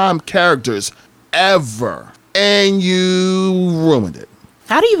 all-time characters ever, and you ruined it.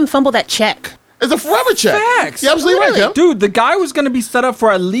 How do you even fumble that check? It's a forever check. Facts. You're absolutely right, Kim. Dude, the guy was going to be set up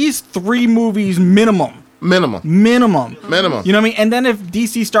for at least 3 movies minimum. Minimum. You know what I mean? And then if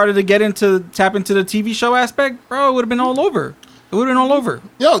DC started to tap into the TV show aspect, bro, it would have been all over.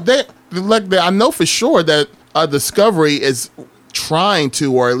 Yo, I know for sure that Discovery is trying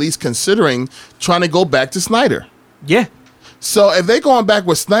to, or at least considering, trying to go back to Snyder. Yeah. So if they're going back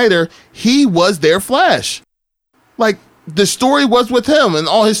with Snyder, he was their Flash. Like, the story was with him and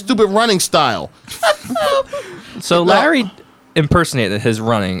all his stupid running style. So Larry impersonated his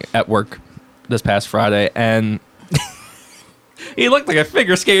running at work this past Friday, and he looked like a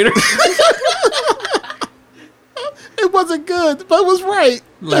figure skater. It wasn't good, but it was right.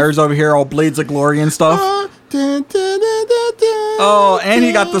 Larry's over here all Blades of Glory and stuff. Oh, and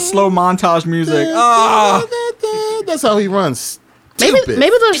he got the slow montage music. That's how he runs. Maybe Stupid.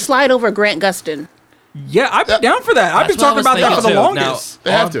 they'll slide over Grant Gustin. Yeah, I'd be down for that. I've been That's what I talking was about that for the thinking, too. longest.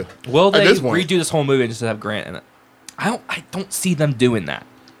 They have to. Will At they this point. redo this whole movie and just have Grant in it? I don't see them doing that.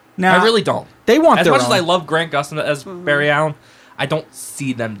 Now, I really don't. They want as their much own. as I love Grant Gustin as Barry Allen, I don't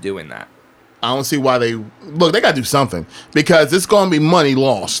see them doing that. I don't see why they look. They got to do something because it's going to be money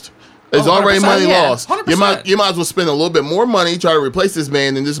lost. There's Oh, already 100%, money yeah, lost. 100%. You might as well spend a little bit more money try to replace this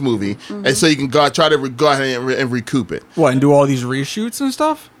man in this movie, and so you can go ahead and recoup it. What, and do all these reshoots and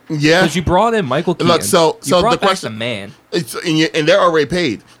stuff? Yeah. Because you brought in Michael Keaton. Look, so you brought the back question, the man. and they're already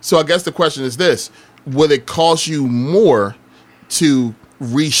paid. So I guess the question is this: would it cost you more to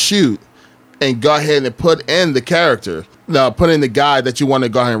reshoot and go ahead and put in the character, put in the guy that you want to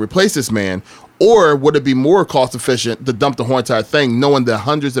go ahead and replace this man, or would it be more cost efficient to dump the whole entire thing, knowing the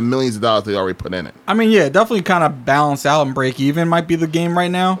hundreds of millions of dollars they already put in it? I mean, yeah, definitely kind of balance out and break even might be the game right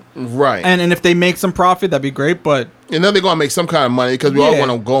now. Right. And if they make some profit, that'd be great. But And then they're going to make some kind of money because we all Yeah.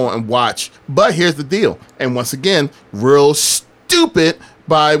 want to go and watch. But here's the deal. And once again, real stupid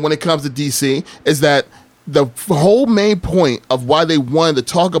when it comes to DC is that the whole main point of why they wanted to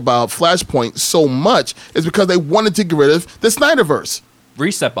talk about Flashpoint so much is because they wanted to get rid of the Snyderverse.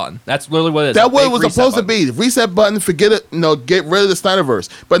 Reset button. That's literally what it is. That's what Big it was reset supposed to button. be. Reset button, forget it, get rid of the Snyderverse.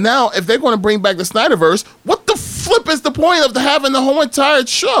 But now, if they're going to bring back the Snyderverse, what the flip is the point of having the whole entire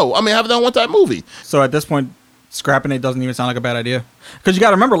show? I mean, having the whole entire movie. so at this point, scrapping it doesn't even sound like a bad idea. Because you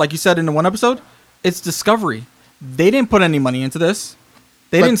got to remember, like you said in the one episode, it's Discovery. They didn't put any money into this.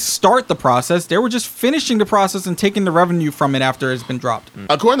 They didn't start the process. They were just finishing the process and taking the revenue from it after it's been dropped.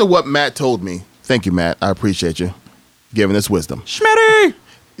 According to what Matt told me, thank you, Matt. I appreciate you giving us wisdom. Schmitty!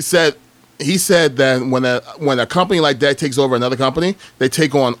 He said that when a company like that takes over another company, they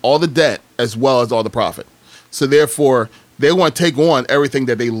take on all the debt as well as all the profit. So therefore, they want to take on everything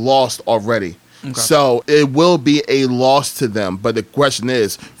that they lost already. Okay. So it will be a loss to them. But the question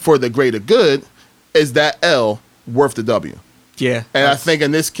is, for the greater good, is that L worth the W. Yeah. And I think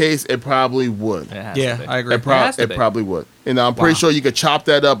in this case, it probably would. It has to Yeah, be. I agree. It has to It be. probably would. And I'm pretty Wow. sure you could chop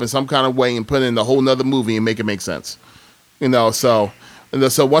that up in some kind of way and put it in a whole nother movie and make it make sense. So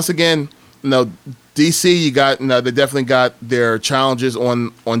once again, DC, you got, they definitely got their challenges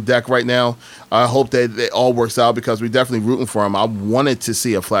on deck right now. I hope that it all works out because we're definitely rooting for them. I wanted to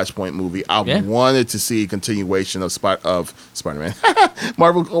see a Flashpoint movie. I wanted to see a continuation of Spider-Man.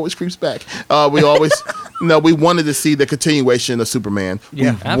 Marvel always creeps back. We always, we wanted to see the continuation of Superman.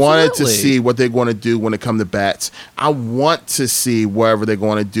 Yeah, we wanted to absolutely. see what they're going to do when it comes to bats. I want to see whatever they're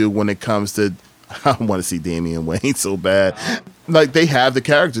going to do when it comes to. I want to see Damian Wayne so bad. Like, they have the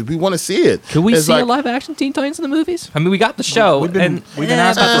characters. We want to see it. Could we It's see like, a live action Teen Titans in the movies? I mean, we got the show. We've been asking asking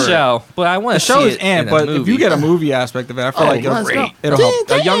about for the it. show, but I want The to show see is it in but a if movie. you get a movie aspect of it, I feel like let's go. it'll help.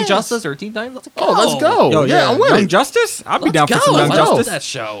 A Young Yes. Justice or Teen Titans, let's go. Oh, let's go. Yo, yeah, I'm with Young it. Justice? I'd be Let's down for some go. Young I love Justice. that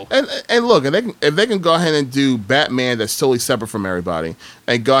show. And look, if they can go ahead and do Batman that's totally separate from everybody,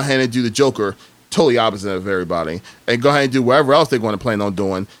 and go ahead and do the Joker totally opposite of everybody, and go ahead and do whatever else they're going to plan on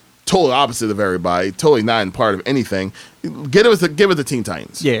doing totally opposite of everybody, totally not in part of anything, give it the Teen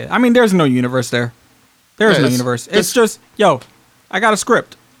Titans. Yeah, I mean, there's no universe there. There's Yeah, no it's- universe. It's just, I got a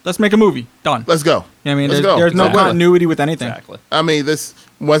script. Let's make a movie. Done. Let's go. You know what I mean, Let's go. there's no Exactly. continuity with anything. Exactly. I mean, this,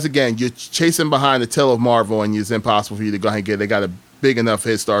 once again, you're chasing behind the tail of Marvel, and it's impossible for you to go ahead and get. They got a big enough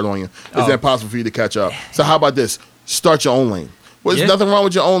head start on you. It's Oh. impossible for you to catch up. So how about this? Start your own lane. Well, there's Yeah. nothing wrong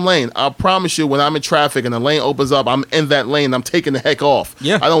with your own lane. I promise you, when I'm in traffic and the lane opens up, I'm in that lane. I'm taking the heck off.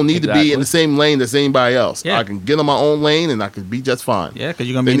 Yeah. I don't need to be Exactly. in the same lane as anybody else. Yeah. I can get on my own lane, and I can be just fine. Yeah, because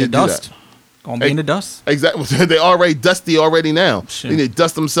you're going to be They in the need to do dust. that. Going to be in the dust. Exactly. They already dusty already now. Shit. They need to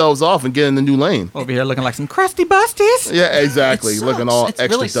dust themselves off and get in the new lane. Over here looking like some crusty busties. Yeah, exactly. It Looking sucks. all It extra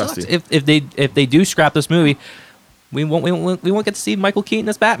really dusty. sucks. If they do scrap this movie, we won't get to see Michael Keaton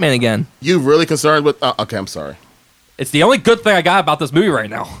as Batman again. You really concerned with? Okay, I'm sorry. It's the only good thing I got about this movie right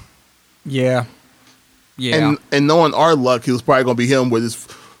now. Yeah. Yeah. And knowing our luck, he was probably gonna be him with his,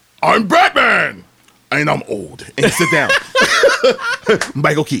 I'm Batman, and I'm old. And sit down,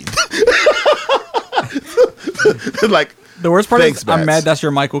 Michael Keaton. Like, the worst part thanks, is I'm Bats. mad that's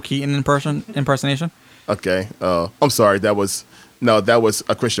your Michael Keaton impersonation. okay, I'm sorry. That was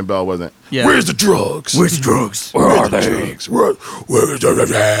a Christian Bell, wasn't it? Yeah. Where's the drugs? Where's the drugs? Where are they? Drugs? Where's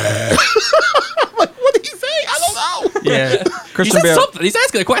the like, what did he say? I don't know. Yeah. He Christian said Bale. something. He's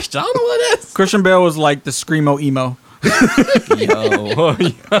asking a question. I don't know what it is. Christian Bale was like the screamo emo.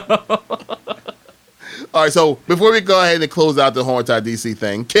 All right, so before we go ahead and close out the whole entire DC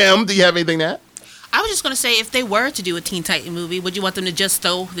thing, Kim, do you have anything to add? I was just going to say, if they were to do a Teen Titan movie, would you want them to just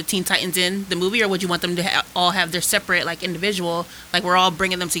throw the Teen Titans in the movie, or would you want them to all have their separate, like, individual, like, we're all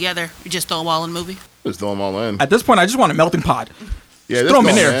bringing them together, you just throw them all in the movie? Let's throw them all in. At this point, I just want a melting pot. Yeah, throw 'em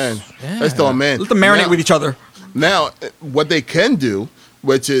in there. Let's throw them in. Let them marinate Now- with each other. Now, what they can do,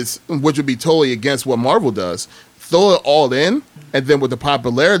 which would be totally against what Marvel does, throw it all in, and then with the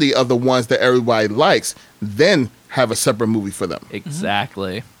popularity of the ones that everybody likes, then have a separate movie for them.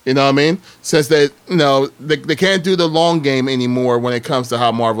 Exactly. You know what I mean? Since they can't do the long game anymore when it comes to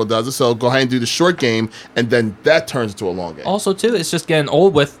how Marvel does it, so go ahead and do the short game, and then that turns into a long game. Also, too, it's just getting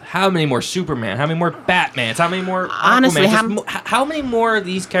old with how many more Superman, how many more Batmans, how many more Honestly, Aquaman, how many more of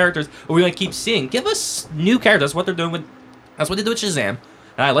these characters are we going to keep seeing? Give us new characters. That's what they're doing with. That's what they do with Shazam.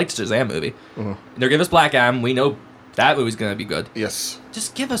 And I liked the Shazam movie. They're giving us Black Adam. We know that movie's going to be good. Yes.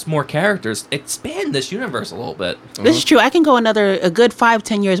 Just give us more characters. Expand this universe a little bit. This is true. I can go a good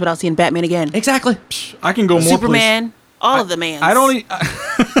 5-10 years without seeing Batman again. Exactly. I can go more. Superman, all of the mans. I don't.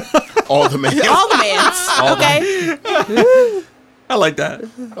 All the man. all the mans. Okay. I like that.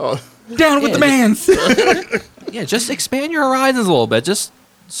 Oh, Down with the mans. Yeah, just expand your horizons a little bit. Just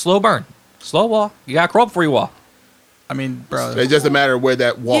slow burn. Slow walk. You got to crawl before you walk. I mean, bro. it's just a matter of where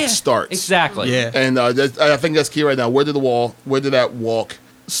that walk Yeah, starts. Exactly. Yeah. And I think that's key right now. Where did that walk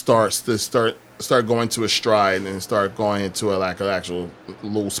starts to start going to a stride and start going into an actual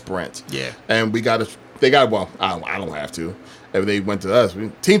little sprint. Yeah. And I don't have to. If they went to us,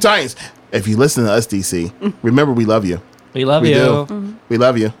 Teen Titans. If you listen to us, DC, remember we love you. We love We you. do. We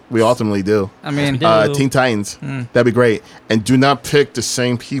love you. We ultimately do. I mean, do. Teen Titans. That'd be great. And do not pick the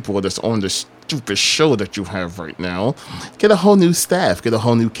same people that's on this stupid show that you have right now. Get a whole new staff. Get a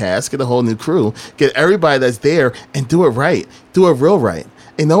whole new cast. Get a whole new crew. Get everybody that's there and do it right. Do it real right.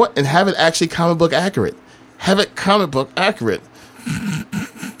 You know what? And have it actually comic book accurate. Have it comic book accurate.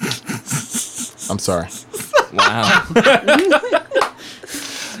 I'm sorry. Wow.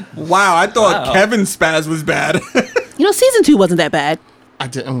 wow. I thought Wow. Kevin Spaz was bad. Season 2 wasn't that bad. I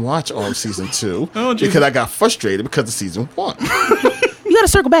didn't watch all of season 2 Oh, Jesus. because I got frustrated because of season 1. You gotta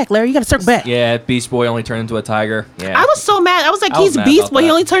circle back, Larry. You gotta circle back. Yeah, Beast Boy only turned into a tiger. Yeah. I was so mad. I was like, I was he's mad Beast about Boy. He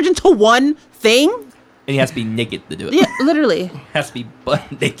that. only turns into one thing. And he has to be naked to do it. Yeah, literally. Has to be butt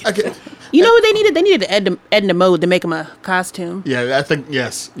naked. Okay. You know what they needed? They needed Edna Mode to make him a costume. Yeah, I think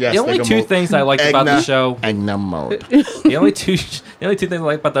yes. The only two things I liked about the show. Egna mode. The only two things I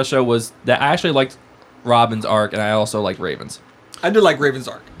liked about that show was that I actually liked Robin's arc, and I also liked Raven's. I did like Raven's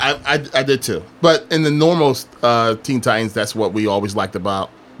arc. I did too. But in the normal Teen Titans, that's what we always liked about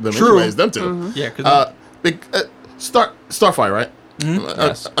them. True. Anyways, them 2 Mm-hmm. Yeah, because Starfire, right?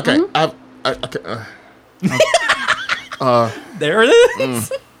 Yes. Okay. Mm-hmm. There it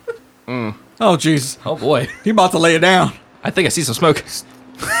is. oh jeez, Oh boy, he about to lay it down. I think I see some smoke.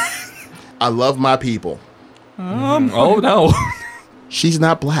 I love my people. Oh no. She's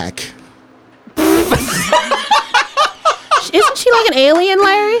not black. Isn't she like an alien,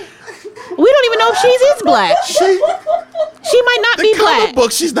 Larry? We don't even know if is black. She might not be The comic black.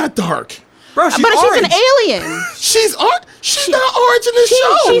 book, she's not dark. Bro, she's But orange. she's an alien. She's not orange in this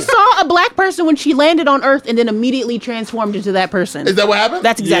show. She saw a black person when she landed on Earth and then immediately transformed into that person. Is that what happened?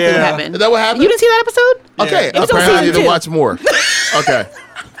 That's exactly what Yeah. happened. Is that what happened? You didn't see that episode? Okay, It was on apparently I need season to 2. watch more. Okay.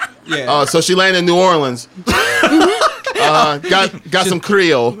 Yeah. So she landed in New Orleans. Got some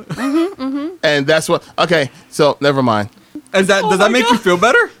Creole. And that's what. Okay, so never mind. Does that make you feel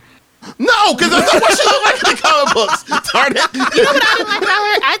better? No, because that's not what she looked like in the comic books. Darn it. You know what I didn't like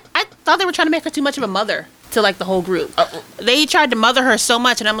about her? I thought they were trying to make her too much of a mother to like the whole group. They tried to mother her so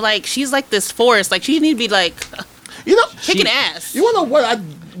much, and I'm like, she's like this force. Like she need to be like You know, kicking ass. You want to know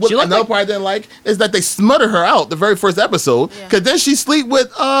what She looked another like- part I didn't like is that they smother her out the very first episode because then she sleep with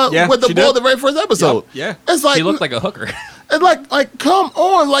the she boy did. the very first episode. Yeah. It's like She looked like a hooker. it's like come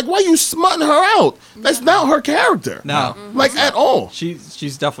on, like why you smutting her out? That's not her character. No. like at all.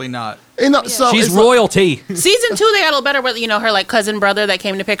 She's definitely not. You know, so She's it's like- royalty. Season 2, they got a little better with her like cousin brother that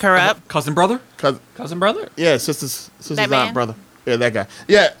came to pick her up. Cousin brother? Cousin brother. Yeah, sister's That not man? brother. Yeah, that guy.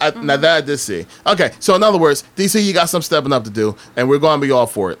 Yeah, now that I did see. Okay, so in other words, DC, you got some stepping up to do, and we're going to be all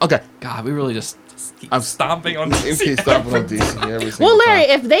for it. Okay. God, we really just keep I'm stomping on Keep DC. stopping on DC every single Well, Larry,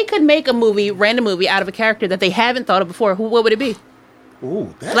 time. if they could make a random movie out of a character that they haven't thought of before, what would it be?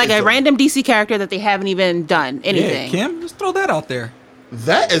 Ooh, that Like is a random DC character that they haven't even done anything. Yeah, Kim, just throw that out there.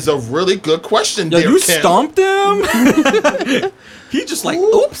 That is a really good question, Yo, dear you Kim. stomped him? He just like,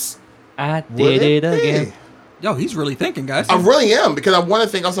 Ooh. oops. I Would did it be? again. Yo, he's really thinking, guys. I really am because I want to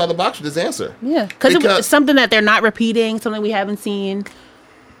think outside the box with this answer. Yeah, because Because- it's something that they're not repeating, something we haven't seen.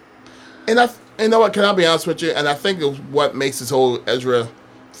 And you know what? Can I be honest with you? And I think it's what makes this whole Ezra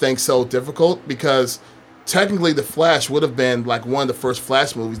thing so difficult because technically, The Flash would have been like one of the first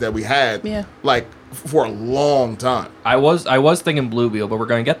Flash movies that we had, Yeah. like for a long time. I was thinking Blue Beetle, but we're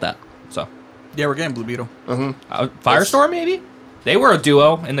gonna get that. So, Yeah, we're getting Blue Beetle. Firestorm maybe. They were a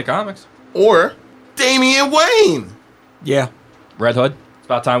duo in the comics. Or Damian Wayne. Yeah. Red Hood. It's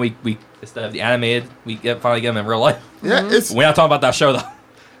about time we instead of the animated, we finally get them in real life. Yeah, it's We're not talking about that show though.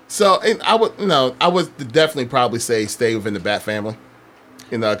 so. And I would definitely probably say stay within the Bat family.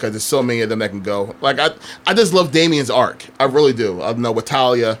 You know, because there's so many of them that can go. Like I just love Damian's arc. I really do. I know with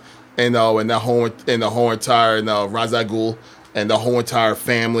Talia, and the whole entire Ra's al Ghul and the whole entire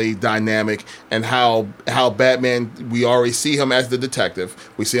family dynamic, and how Batman, we already see him as the detective,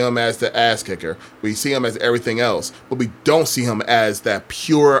 we see him as the ass kicker, we see him as everything else, but we don't see him as that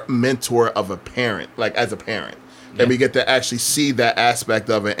pure mentor of a parent, like as a parent. And we get to actually see that aspect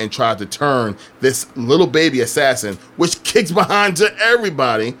of it and try to turn this little baby assassin, which kicks behind to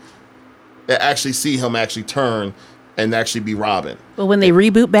everybody, to actually see him actually turn and actually be Robin. But when they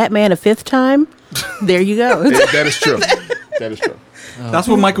reboot Batman a 5th time, there you go. That is true. That is true. That's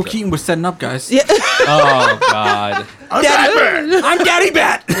what Michael Keaton was setting up, guys. Yeah. Oh God. I'm Batman, I'm Daddy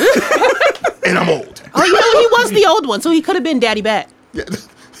Bat. and I'm old. Oh, he was the old one, so he could have been Daddy Bat. Yeah.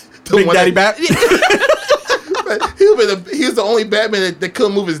 Big Daddy Bat. He was the only Batman that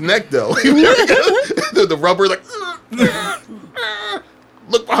couldn't move his neck, though. the rubber, like,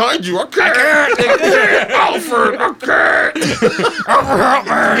 look behind you. I can't. Alfred, I can't.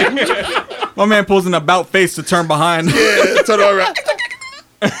 Alfred, help me. My man pulls an about face to turn behind. Yeah, turn around.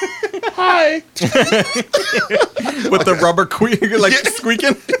 Hi. With the rubber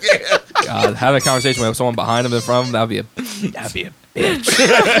squeaking. Yeah. God, have a conversation with someone behind him and from him. That'd be a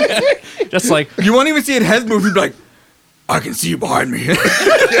bitch. Just like You won't even see it head move. You'd be like, I can see you behind me.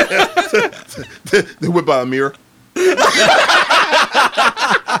 They whip out a mirror.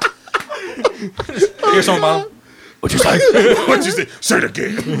 here's someone behind him. What you say? What'd you say? Say it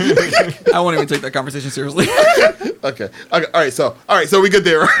again. I won't even take that conversation seriously. Okay. All right. So we good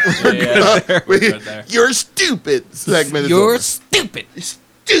there. We're good there. You're stupid. Segment is You're over. stupid.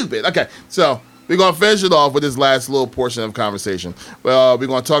 Stupid. Okay. So we're gonna finish it off with this last little portion of conversation. Well, we're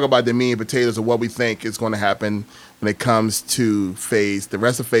gonna talk about the meat and potatoes of what we think is going to happen when it comes to the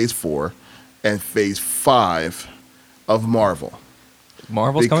rest of Phase 4 and Phase 5 of Marvel.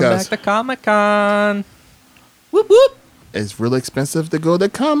 Marvel's coming back to Comic-Con. Whoop, whoop. It's really expensive to go to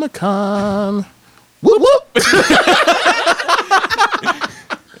Comic-Con. Whoop, whoop.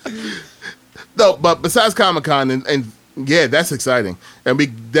 No, but besides Comic-Con, and yeah, that's exciting. And we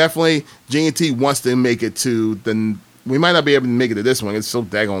definitely, GNT wants to make it to we might not be able to make it to this one. It's so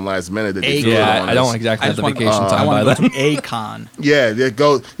daggone last minute that they threw it on I don't us. exactly have the want- vacation I time by want to then. go to a con. Yeah, we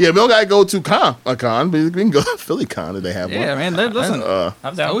don't gotta go to a con, but we can go to Philly Con if they have Yeah, one. man. Listen, I'm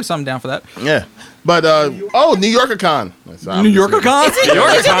there's down. always something down for that. Yeah. But New Yorker Con. New Yorker con? New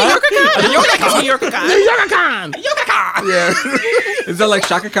Yorker Con? New York guy. New Yorker Con. Yeah. Is that like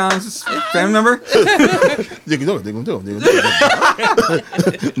Shaka Khan's family member? They can do it.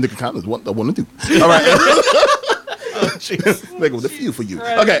 Nick Con is what I want to do. All right. They go with a few for you.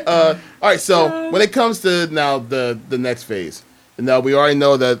 Okay. All right. So when it comes to now the next phase, now we already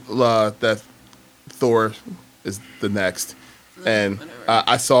know that that Thor is the next, and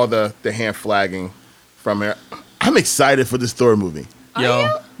I saw the hand flagging from here. I'm excited for this Thor movie.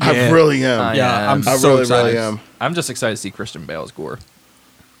 Yo. I really am. Yeah, I'm I so really, excited. really am. I'm just excited to see Christian Bale as Gore.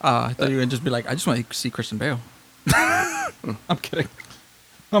 I thought you would just be like, I just want to see Christian Bale. I'm kidding.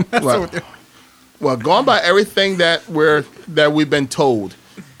 I'm messing Well, with you. Well, going by everything that we've been told,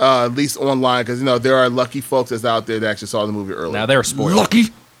 at least online, because there are lucky folks that's out there that actually saw the movie early. Now they're spoiled. Lucky.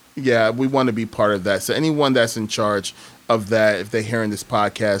 Yeah, we want to be part of that. So anyone that's in charge of that, if they're hearing this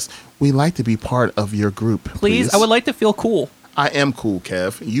podcast, we like to be part of your group. Please, I would like to feel cool. I am cool,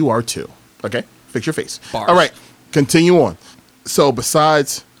 Kev. You are too. Okay, fix your face. Bars. All right, continue on. So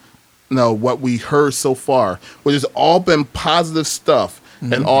besides, what we heard so far, which has all been positive stuff.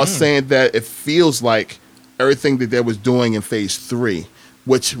 And all saying that it feels like everything that they was doing in Phase 3,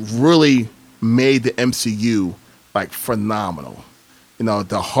 which really made the MCU like phenomenal.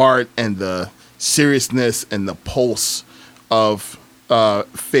 The heart and the seriousness and the pulse of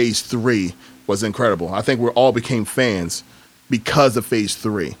Phase 3 was incredible. I think we all became fans because of Phase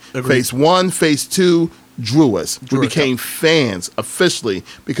 3. Agreed. Phase 1, Phase 2 drew us. Drew We us became fans officially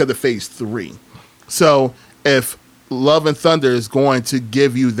because of Phase 3. So if Love and Thunder is going to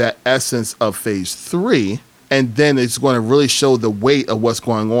give you that essence of Phase 3, and then it's going to really show the weight of what's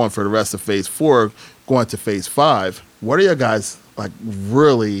going on for the rest of Phase 4 going to Phase 5. What are you guys like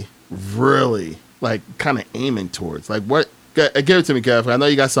really, really like kind of aiming towards? Like what? Give it to me, Kev. I know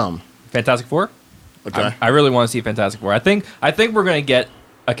you got something. Fantastic Four? Okay. I really want to see Fantastic Four. I think we're going to get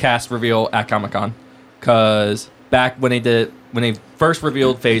a cast reveal at Comic-Con, because back when they first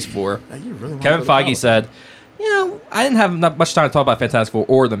revealed Phase 4, You really wanna Kevin go to Feige Comic-Con. said, I didn't have not much time to talk about Fantastic Four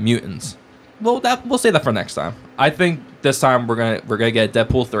or the mutants. Well, we'll save that for next time. I think this time we're gonna get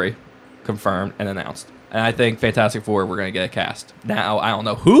Deadpool 3 confirmed and announced, and I think Fantastic Four we're gonna get a cast. Now I don't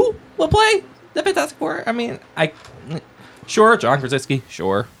know who will play the Fantastic Four. I mean, sure, John Krasinski,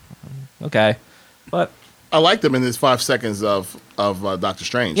 sure, okay, but I liked him in his 5 seconds of Doctor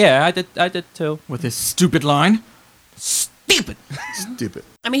Strange. yeah, I did too. With his stupid line. Stupid. Stupid.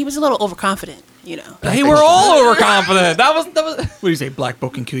 I mean, he was a little overconfident, They were all overconfident. That was. What do you say? Black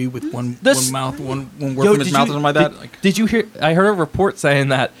Bolt can kill you with one mouth, one word Yo, from his mouth, or something like that. Like, Did you hear? I heard a report saying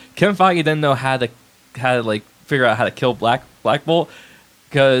that Kevin Feige didn't know how to like figure out how to kill Black Bolt,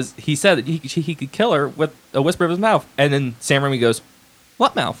 because he said that he could kill her with a whisper of his mouth, and then Sam Raimi goes,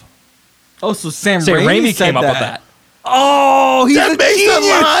 "What mouth?" oh, so Sam Raimi said came up with that. Oh, he's That a makes the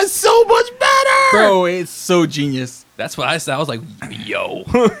genius, line so much better. bro. It's so genius. That's what I said. I was like, "Yo!"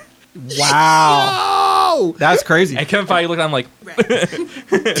 Wow, Oh, that's crazy. And Kevin Feige looked at him like,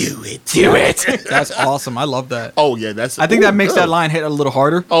 do it. "Do it." That's awesome. I love that. Oh yeah, that's. I think that makes good. that line hit a little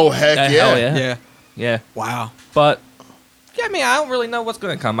harder. Oh heck yeah. Hell yeah. Yeah. Yeah. Wow. But yeah, I mean, I don't really know what's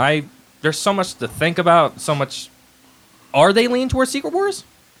going to come. There's so much to think about. So much. Are they leaning towards Secret Wars?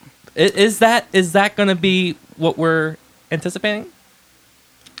 Is that going to be what we're anticipating?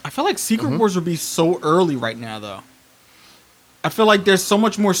 I feel like Secret Wars would be so early right now, though. I feel like there's so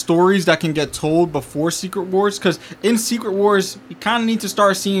much more stories that can get told before Secret Wars, because in Secret Wars, you kind of need to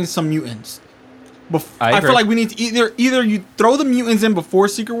start seeing some mutants. I I agree. feel like we need to either you throw the mutants in before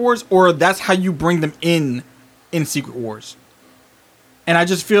Secret Wars, or that's how you bring them in Secret Wars. And I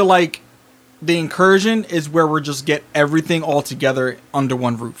just feel like the incursion is where we just get everything all together under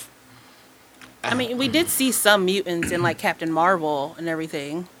one roof. I mean, we did see some mutants in like Captain Marvel and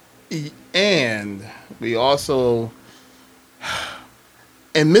everything. And we also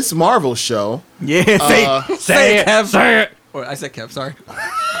in Miss Marvel's show. Yeah, say it, Kev. Say it. Or I said Kev, sorry.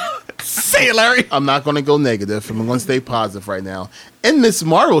 Say it, Larry. I'm not going to go negative. I'm going to stay positive right now. In Miss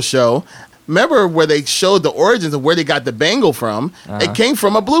Marvel show, remember where they showed the origins of where they got the bangle from? It came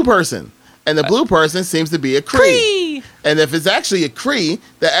from a blue person. And the blue person seems to be a Kree. And if it's actually a Kree,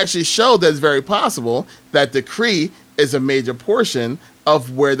 that actually showed that it's very possible that the Kree is a major portion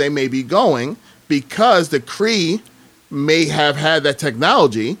of where they may be going, because the Kree may have had that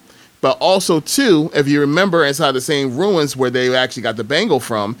technology. But also, too, if you remember inside the same ruins where they actually got the bangle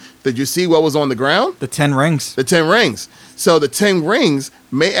from, did you see what was on the ground? The 10 rings. The 10 rings. So the 10 rings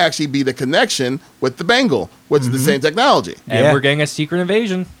may actually be the connection with the bangle, which is the same technology. And we're getting a secret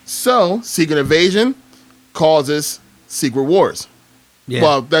invasion. So secret invasion causes secret wars. Yeah.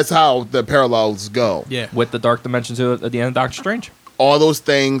 Well, that's how the parallels go. Yeah. With the dark dimension to at the end of Doctor Strange. All those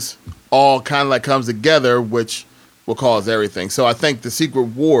things all kind of like comes together, which will cause everything. So I think the secret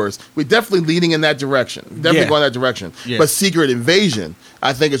wars, we're definitely leading in that direction. Definitely going that direction. Yeah. But secret invasion,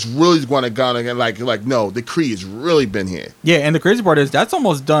 I think it's really going to go like no, the Kree has really been here. Yeah, and the crazy part is that's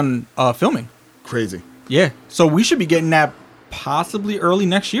almost done filming. Crazy. Yeah. So we should be getting that possibly early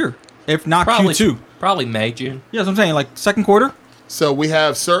next year, if not Q2. Probably May, June. Yeah, that's what I'm saying, like second quarter. So we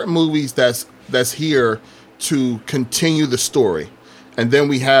have certain movies that's here to continue the story. And then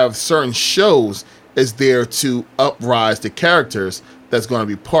we have certain shows is there to uprise the characters that's going to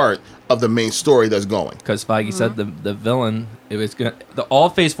be part of the main story that's going. Because Feige said the villain, it was gonna all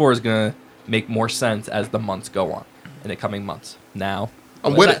Phase 4 is gonna make more sense as the months go on in the coming months. Now,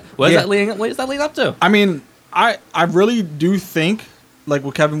 what is that leading up to? I mean, I really do think, like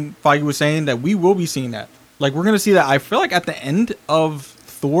what Kevin Feige was saying, that we will be seeing that. Like we're gonna see that. I feel like at the end of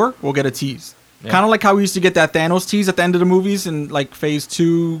Thor, we'll get a tease. Yeah. Kind of like how we used to get that Thanos tease at the end of the movies in like Phase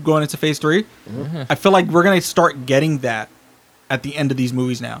 2 going into Phase 3. Mm-hmm. I feel like we're going to start getting that at the end of these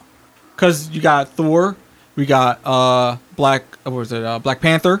movies now. Because you got Thor, we got Black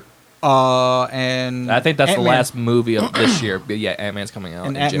Panther, and I think that's Ant-Man. the last movie of this year. But yeah, Ant-Man's coming out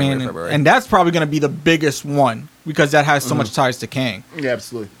in January, February. And that's probably going to be the biggest one because that has so much ties to Kang. Yeah,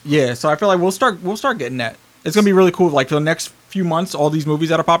 absolutely. Yeah, so I feel like we'll start getting that. It's going to be really cool. Like for the next few months, all these movies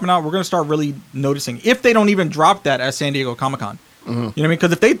that are popping out, we're going to start really noticing. If they don't even drop that at San Diego Comic-Con. You know what I mean?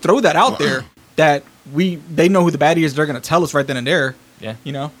 Because if they throw that out there, that they know who the baddie is, they're going to tell us right then and there. Yeah.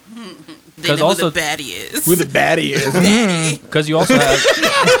 You know? They know who the baddie is. Who the baddie is. Because you also have...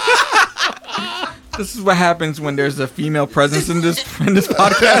 This is what happens when there's a female presence in this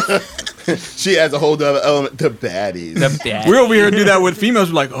podcast. She adds a whole other element. The baddies. We're over here to do that with females.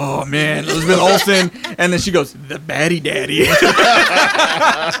 We're like, oh man, Elizabeth Olsen, and then she goes, the baddie daddy.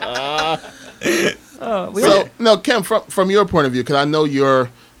 So no, Kim, from your point of view, because I know you're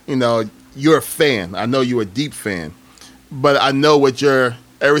a fan. I know you're a deep fan, but I know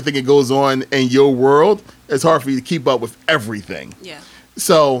everything that goes on in your world. It's hard for you to keep up with everything. Yeah.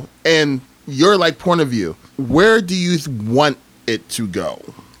 So, and your point of view, where do you want it to go?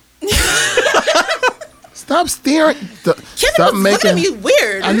 Stop staring. Stop making me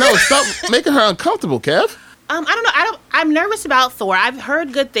weird. I know. Stop making her uncomfortable, Kev. I don't know. I'm nervous about Thor. I've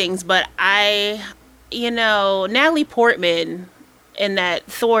heard good things, but Natalie Portman in that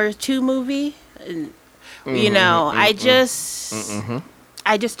Thor 2 movie, I just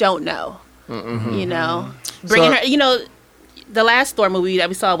don't know. Bringing her, the last Thor movie that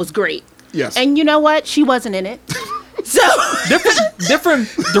we saw was great. Yes. And you know what? She wasn't in it. So different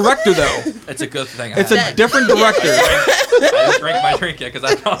director though. It's a good thing. It's a different director. I didn't drink my drink yet because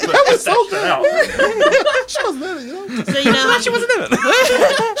I thought that was so good. She wasn't in it. So she wasn't in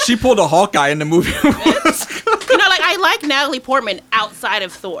it. She pulled a Hawkeye in the movie. I like Natalie Portman outside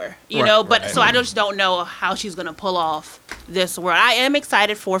of Thor. So I just don't know how she's gonna pull off this world. I am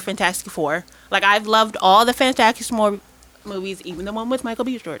excited for Fantastic Four. Like I've loved all the Fantastic Four movies, even the one with Michael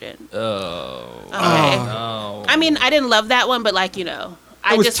B. Jordan. Oh. Okay. No. I mean, I didn't love that one, but I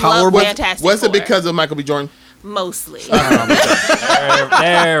just love Fantastic Was Four. it because of Michael B. Jordan? Mostly.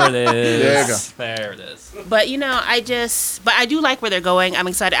 There it is. There you go. There it is. But I do like where they're going. I'm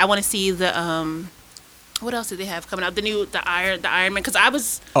excited. I want to see the what else do they have coming out? The Iron Man, because I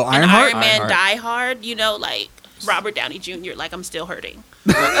was an Iron Man diehard. Robert Downey Jr. I'm still hurting.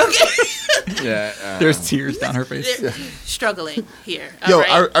 Okay. Yeah. There's tears down her face. They're struggling here.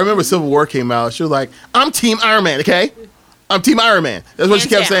 I remember Civil War came out. She was like, "I'm Team Iron Man." Okay, I'm Team Iron Man. That's what she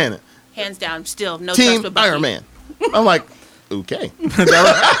kept saying. Hands down, still no Team trust with Bucky. Iron Man. I'm like, okay.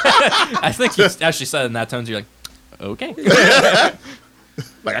 I think you actually said it in that tone. So you're like, okay.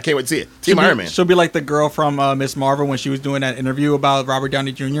 Like, I can't wait to see it. Team Iron Man. She'll be like the girl from Miss Marvel when she was doing that interview about Robert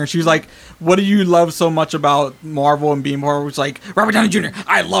Downey Jr. And she was like, what do you love so much about Marvel and being Marvel? It's like, Robert Downey Jr.,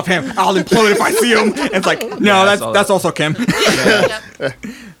 I love him. I'll implode if I see him. And it's like, no, that's also Kim.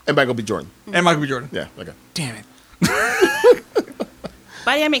 And Michael B. Jordan. And Michael B. Jordan. Yeah, okay. Damn it.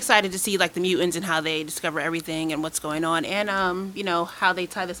 But I am excited to see like the mutants and how they discover everything and what's going on, and you know how they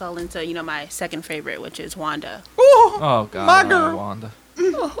tie this all into my second favorite, which is Wanda. Oh God, my girl. Wanda.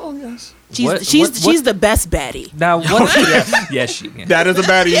 Oh, yes. She's the best baddie. Now what? Yes, she. Yeah. That is a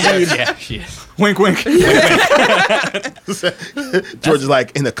baddie indeed. Yeah, she is. Wink, wink. George is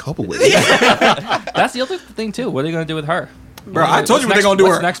like, in a couple ways. That's the other thing too. What are they gonna do with her? Bro, I told you what they're going to do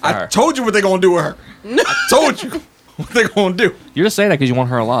with her. Next for I her? told you what they're going to do with her. I told you what they're going to do. You're just saying that because you want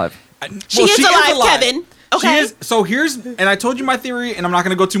her alive. She is alive, Kevin. Okay. And I told you my theory, and I'm not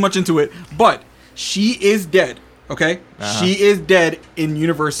going to go too much into it, but she is dead, okay? She is dead in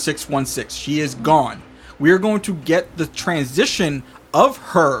Universe 616. She is gone. We are going to get the transition of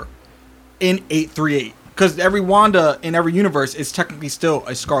her in 838, because every Wanda in every universe is technically still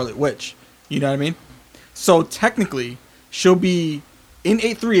a Scarlet Witch. You know what I mean? So technically, she'll be in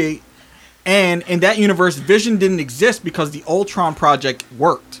 838, and in that universe, Vision didn't exist because the Ultron project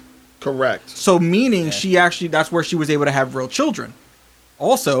worked. Correct. So meaning that's where she was able to have real children.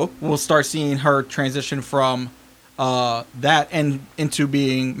 Also, we'll start seeing her transition from that and into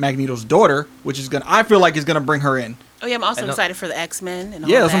being Magneto's daughter, which is I feel like is gonna bring her in. Oh yeah, I'm also excited for the X-Men and all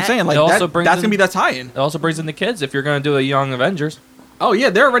Yeah, that's that. what I'm saying. Like that's gonna be that tie-in. It also brings in the kids if you're gonna do a Young Avengers. Oh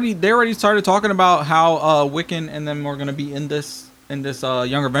yeah, they already started talking about how Wiccan and them are gonna be in this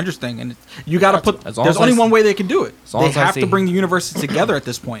Young Avengers thing, and you got to put. There's only one way they can do it. They have to bring the universes together at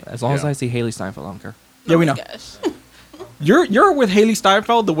this point. As long as I see Haley Steinfeld, I don't care. Yeah, we know. Gosh. You're with Haley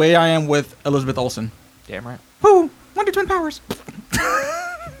Steinfeld the way I am with Elizabeth Olsen. Damn right. Woo! Wonder Twin Powers.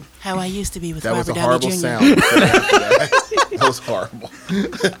 How I used to be with That was Robert a Downey horrible Jr. sound. That was horrible.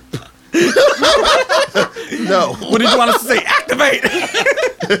 No. What did you want us to say?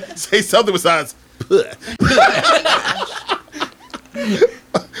 Activate. Say something besides.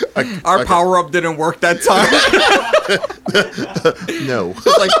 Our power up didn't work that time. No.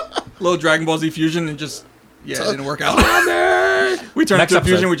 It's like little Dragon Ball Z fusion and just it didn't work out. We turned Next into a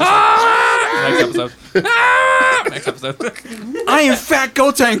fusion. We just Next episode. Next episode. I am fat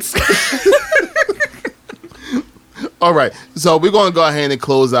Gotenks. All right. So we're going to go ahead and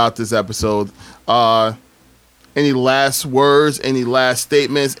close out this episode. Any last words, any last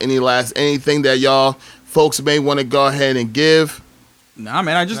statements, anything that y'all folks may want to go ahead and give? Nah,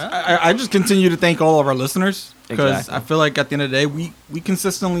 man. I just continue to thank all of our listeners because Exactly. I feel like at the end of the day, we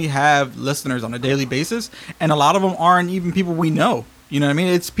consistently have listeners on a daily basis, and a lot of them aren't even people we know. You know what I mean?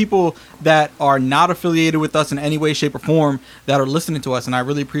 It's people that are not affiliated with us in any way, shape, or form that are listening to us, and I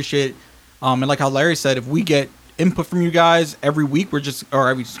really appreciate. And like how Larry said, if we get input from you guys every week,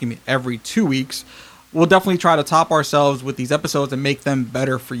 every 2 weeks, we'll definitely try to top ourselves with these episodes and make them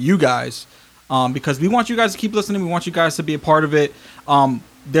better for you guys. Because we want you guys to keep listening. We want you guys to be a part of it.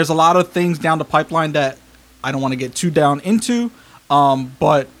 There's a lot of things down the pipeline that I don't want to get too down into.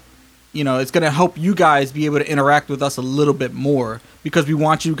 But, it's going to help you guys be able to interact with us a little bit more because we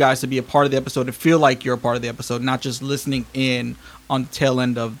want you guys to be a part of the episode and feel like you're a part of the episode, not just listening in on the tail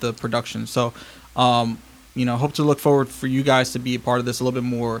end of the production. So, hope to look forward for you guys to be a part of this a little bit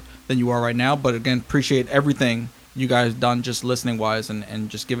more than you are right now. But again, appreciate everything you guys done just listening wise and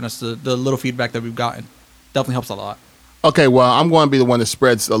just giving us the little feedback that we've gotten. Definitely helps a lot. Okay, well, I'm going to be the one that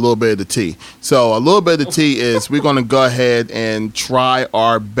spreads a little bit of the tea. So a little bit of the tea is we're going to go ahead and try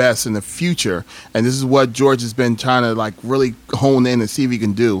our best in the future. And this is what George has been trying to really hone in and see if he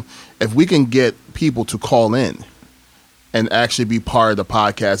can do. If we can get people to call in and actually be part of the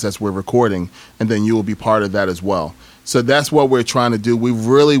podcast as we're recording, and then you will be part of that as well. So that's what we're trying to do. We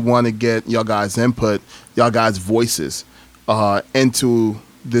really want to get y'all guys' input, y'all guys' voices into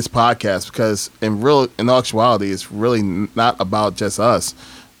this podcast because in actuality, it's really not about just us.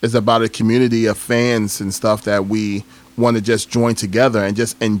 It's about a community of fans and stuff that we want to just join together and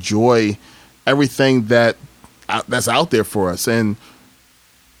just enjoy everything that's out there for us. And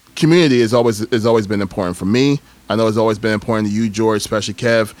community has always been important for me. I know it's always been important to you, George, especially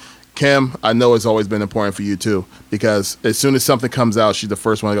Kev. Kim, I know it's always been important for you too, because as soon as something comes out, she's the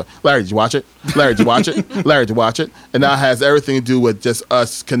first one to go, Larry, did you watch it? Larry, did you watch it? Larry, did you watch it? And that has everything to do with just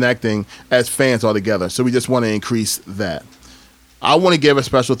us connecting as fans all together. So we just want to increase that. I want to give a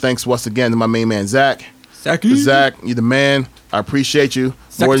special thanks once again to my main man, Zach. Zach, you're the man. I appreciate you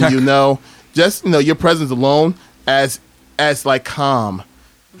more than you know. Just, your presence alone as calm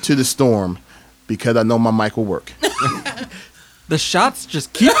to the storm, because I know my mic will work. The shots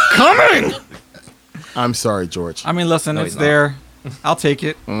just keep coming. I'm sorry, George. I mean, listen, No, it's he's not. there. I'll take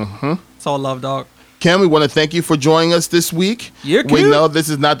it. It's all love, dog. Kim, we want to thank you for joining us this week. You're We cute. know this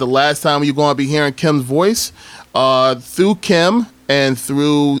is not the last time you're going to be hearing Kim's voice. Through Kim and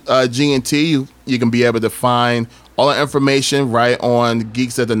through GNT, you can be able to find all the information right on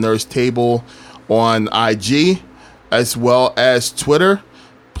Geeks at the Nurse Table on IG as well as Twitter.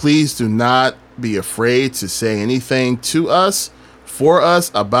 Please do not be afraid to say anything to us, for us,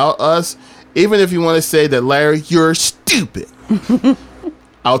 about us. Even if you want to say that, Larry, you're stupid.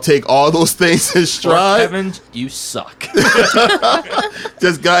 I'll take all those things in Or stride. Kevin, you suck.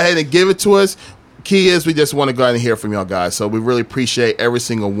 Just go ahead and give it to us. Key is we just want to go ahead and hear from y'all guys. So we really appreciate every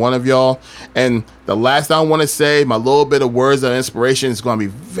single one of y'all. And the last thing I want to say, my little bit of words of inspiration is going to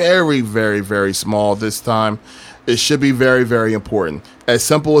be very, very, very small this time. It should be very, very important. As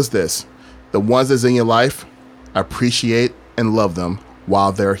simple as this. The ones that's in your life, appreciate and love them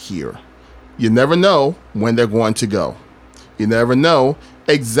while they're here. You never know when they're going to go. You never know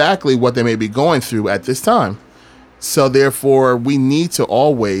exactly what they may be going through at this time. So therefore, we need to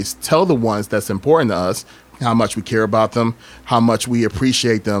always tell the ones that's important to us how much we care about them, how much we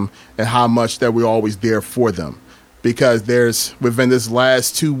appreciate them, and how much that we're always there for them. Because within this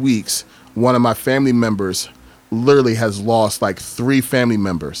last 2 weeks, one of my family members literally has lost like 3 family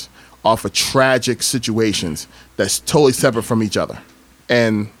members off of tragic situations that's totally separate from each other.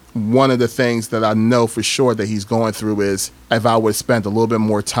 And one of the things that I know for sure that he's going through is if I would have spent a little bit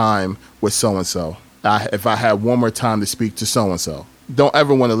more time with so-and-so, if I had one more time to speak to so-and-so. Don't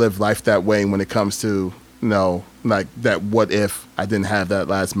ever want to live life that way when it comes to, like that what if I didn't have that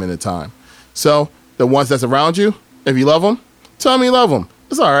last minute time. So the ones that's around you, if you love them, tell them you love them.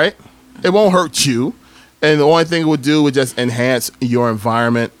 It's all right. It won't hurt you. And the only thing it would do would just enhance your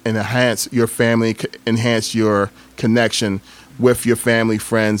environment and enhance your family, enhance your connection with your family,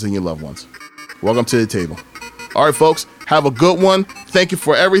 friends, and your loved ones. Welcome to the table. All right, folks, have a good one. Thank you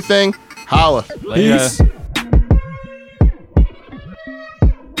for everything. Holla. Later. Peace.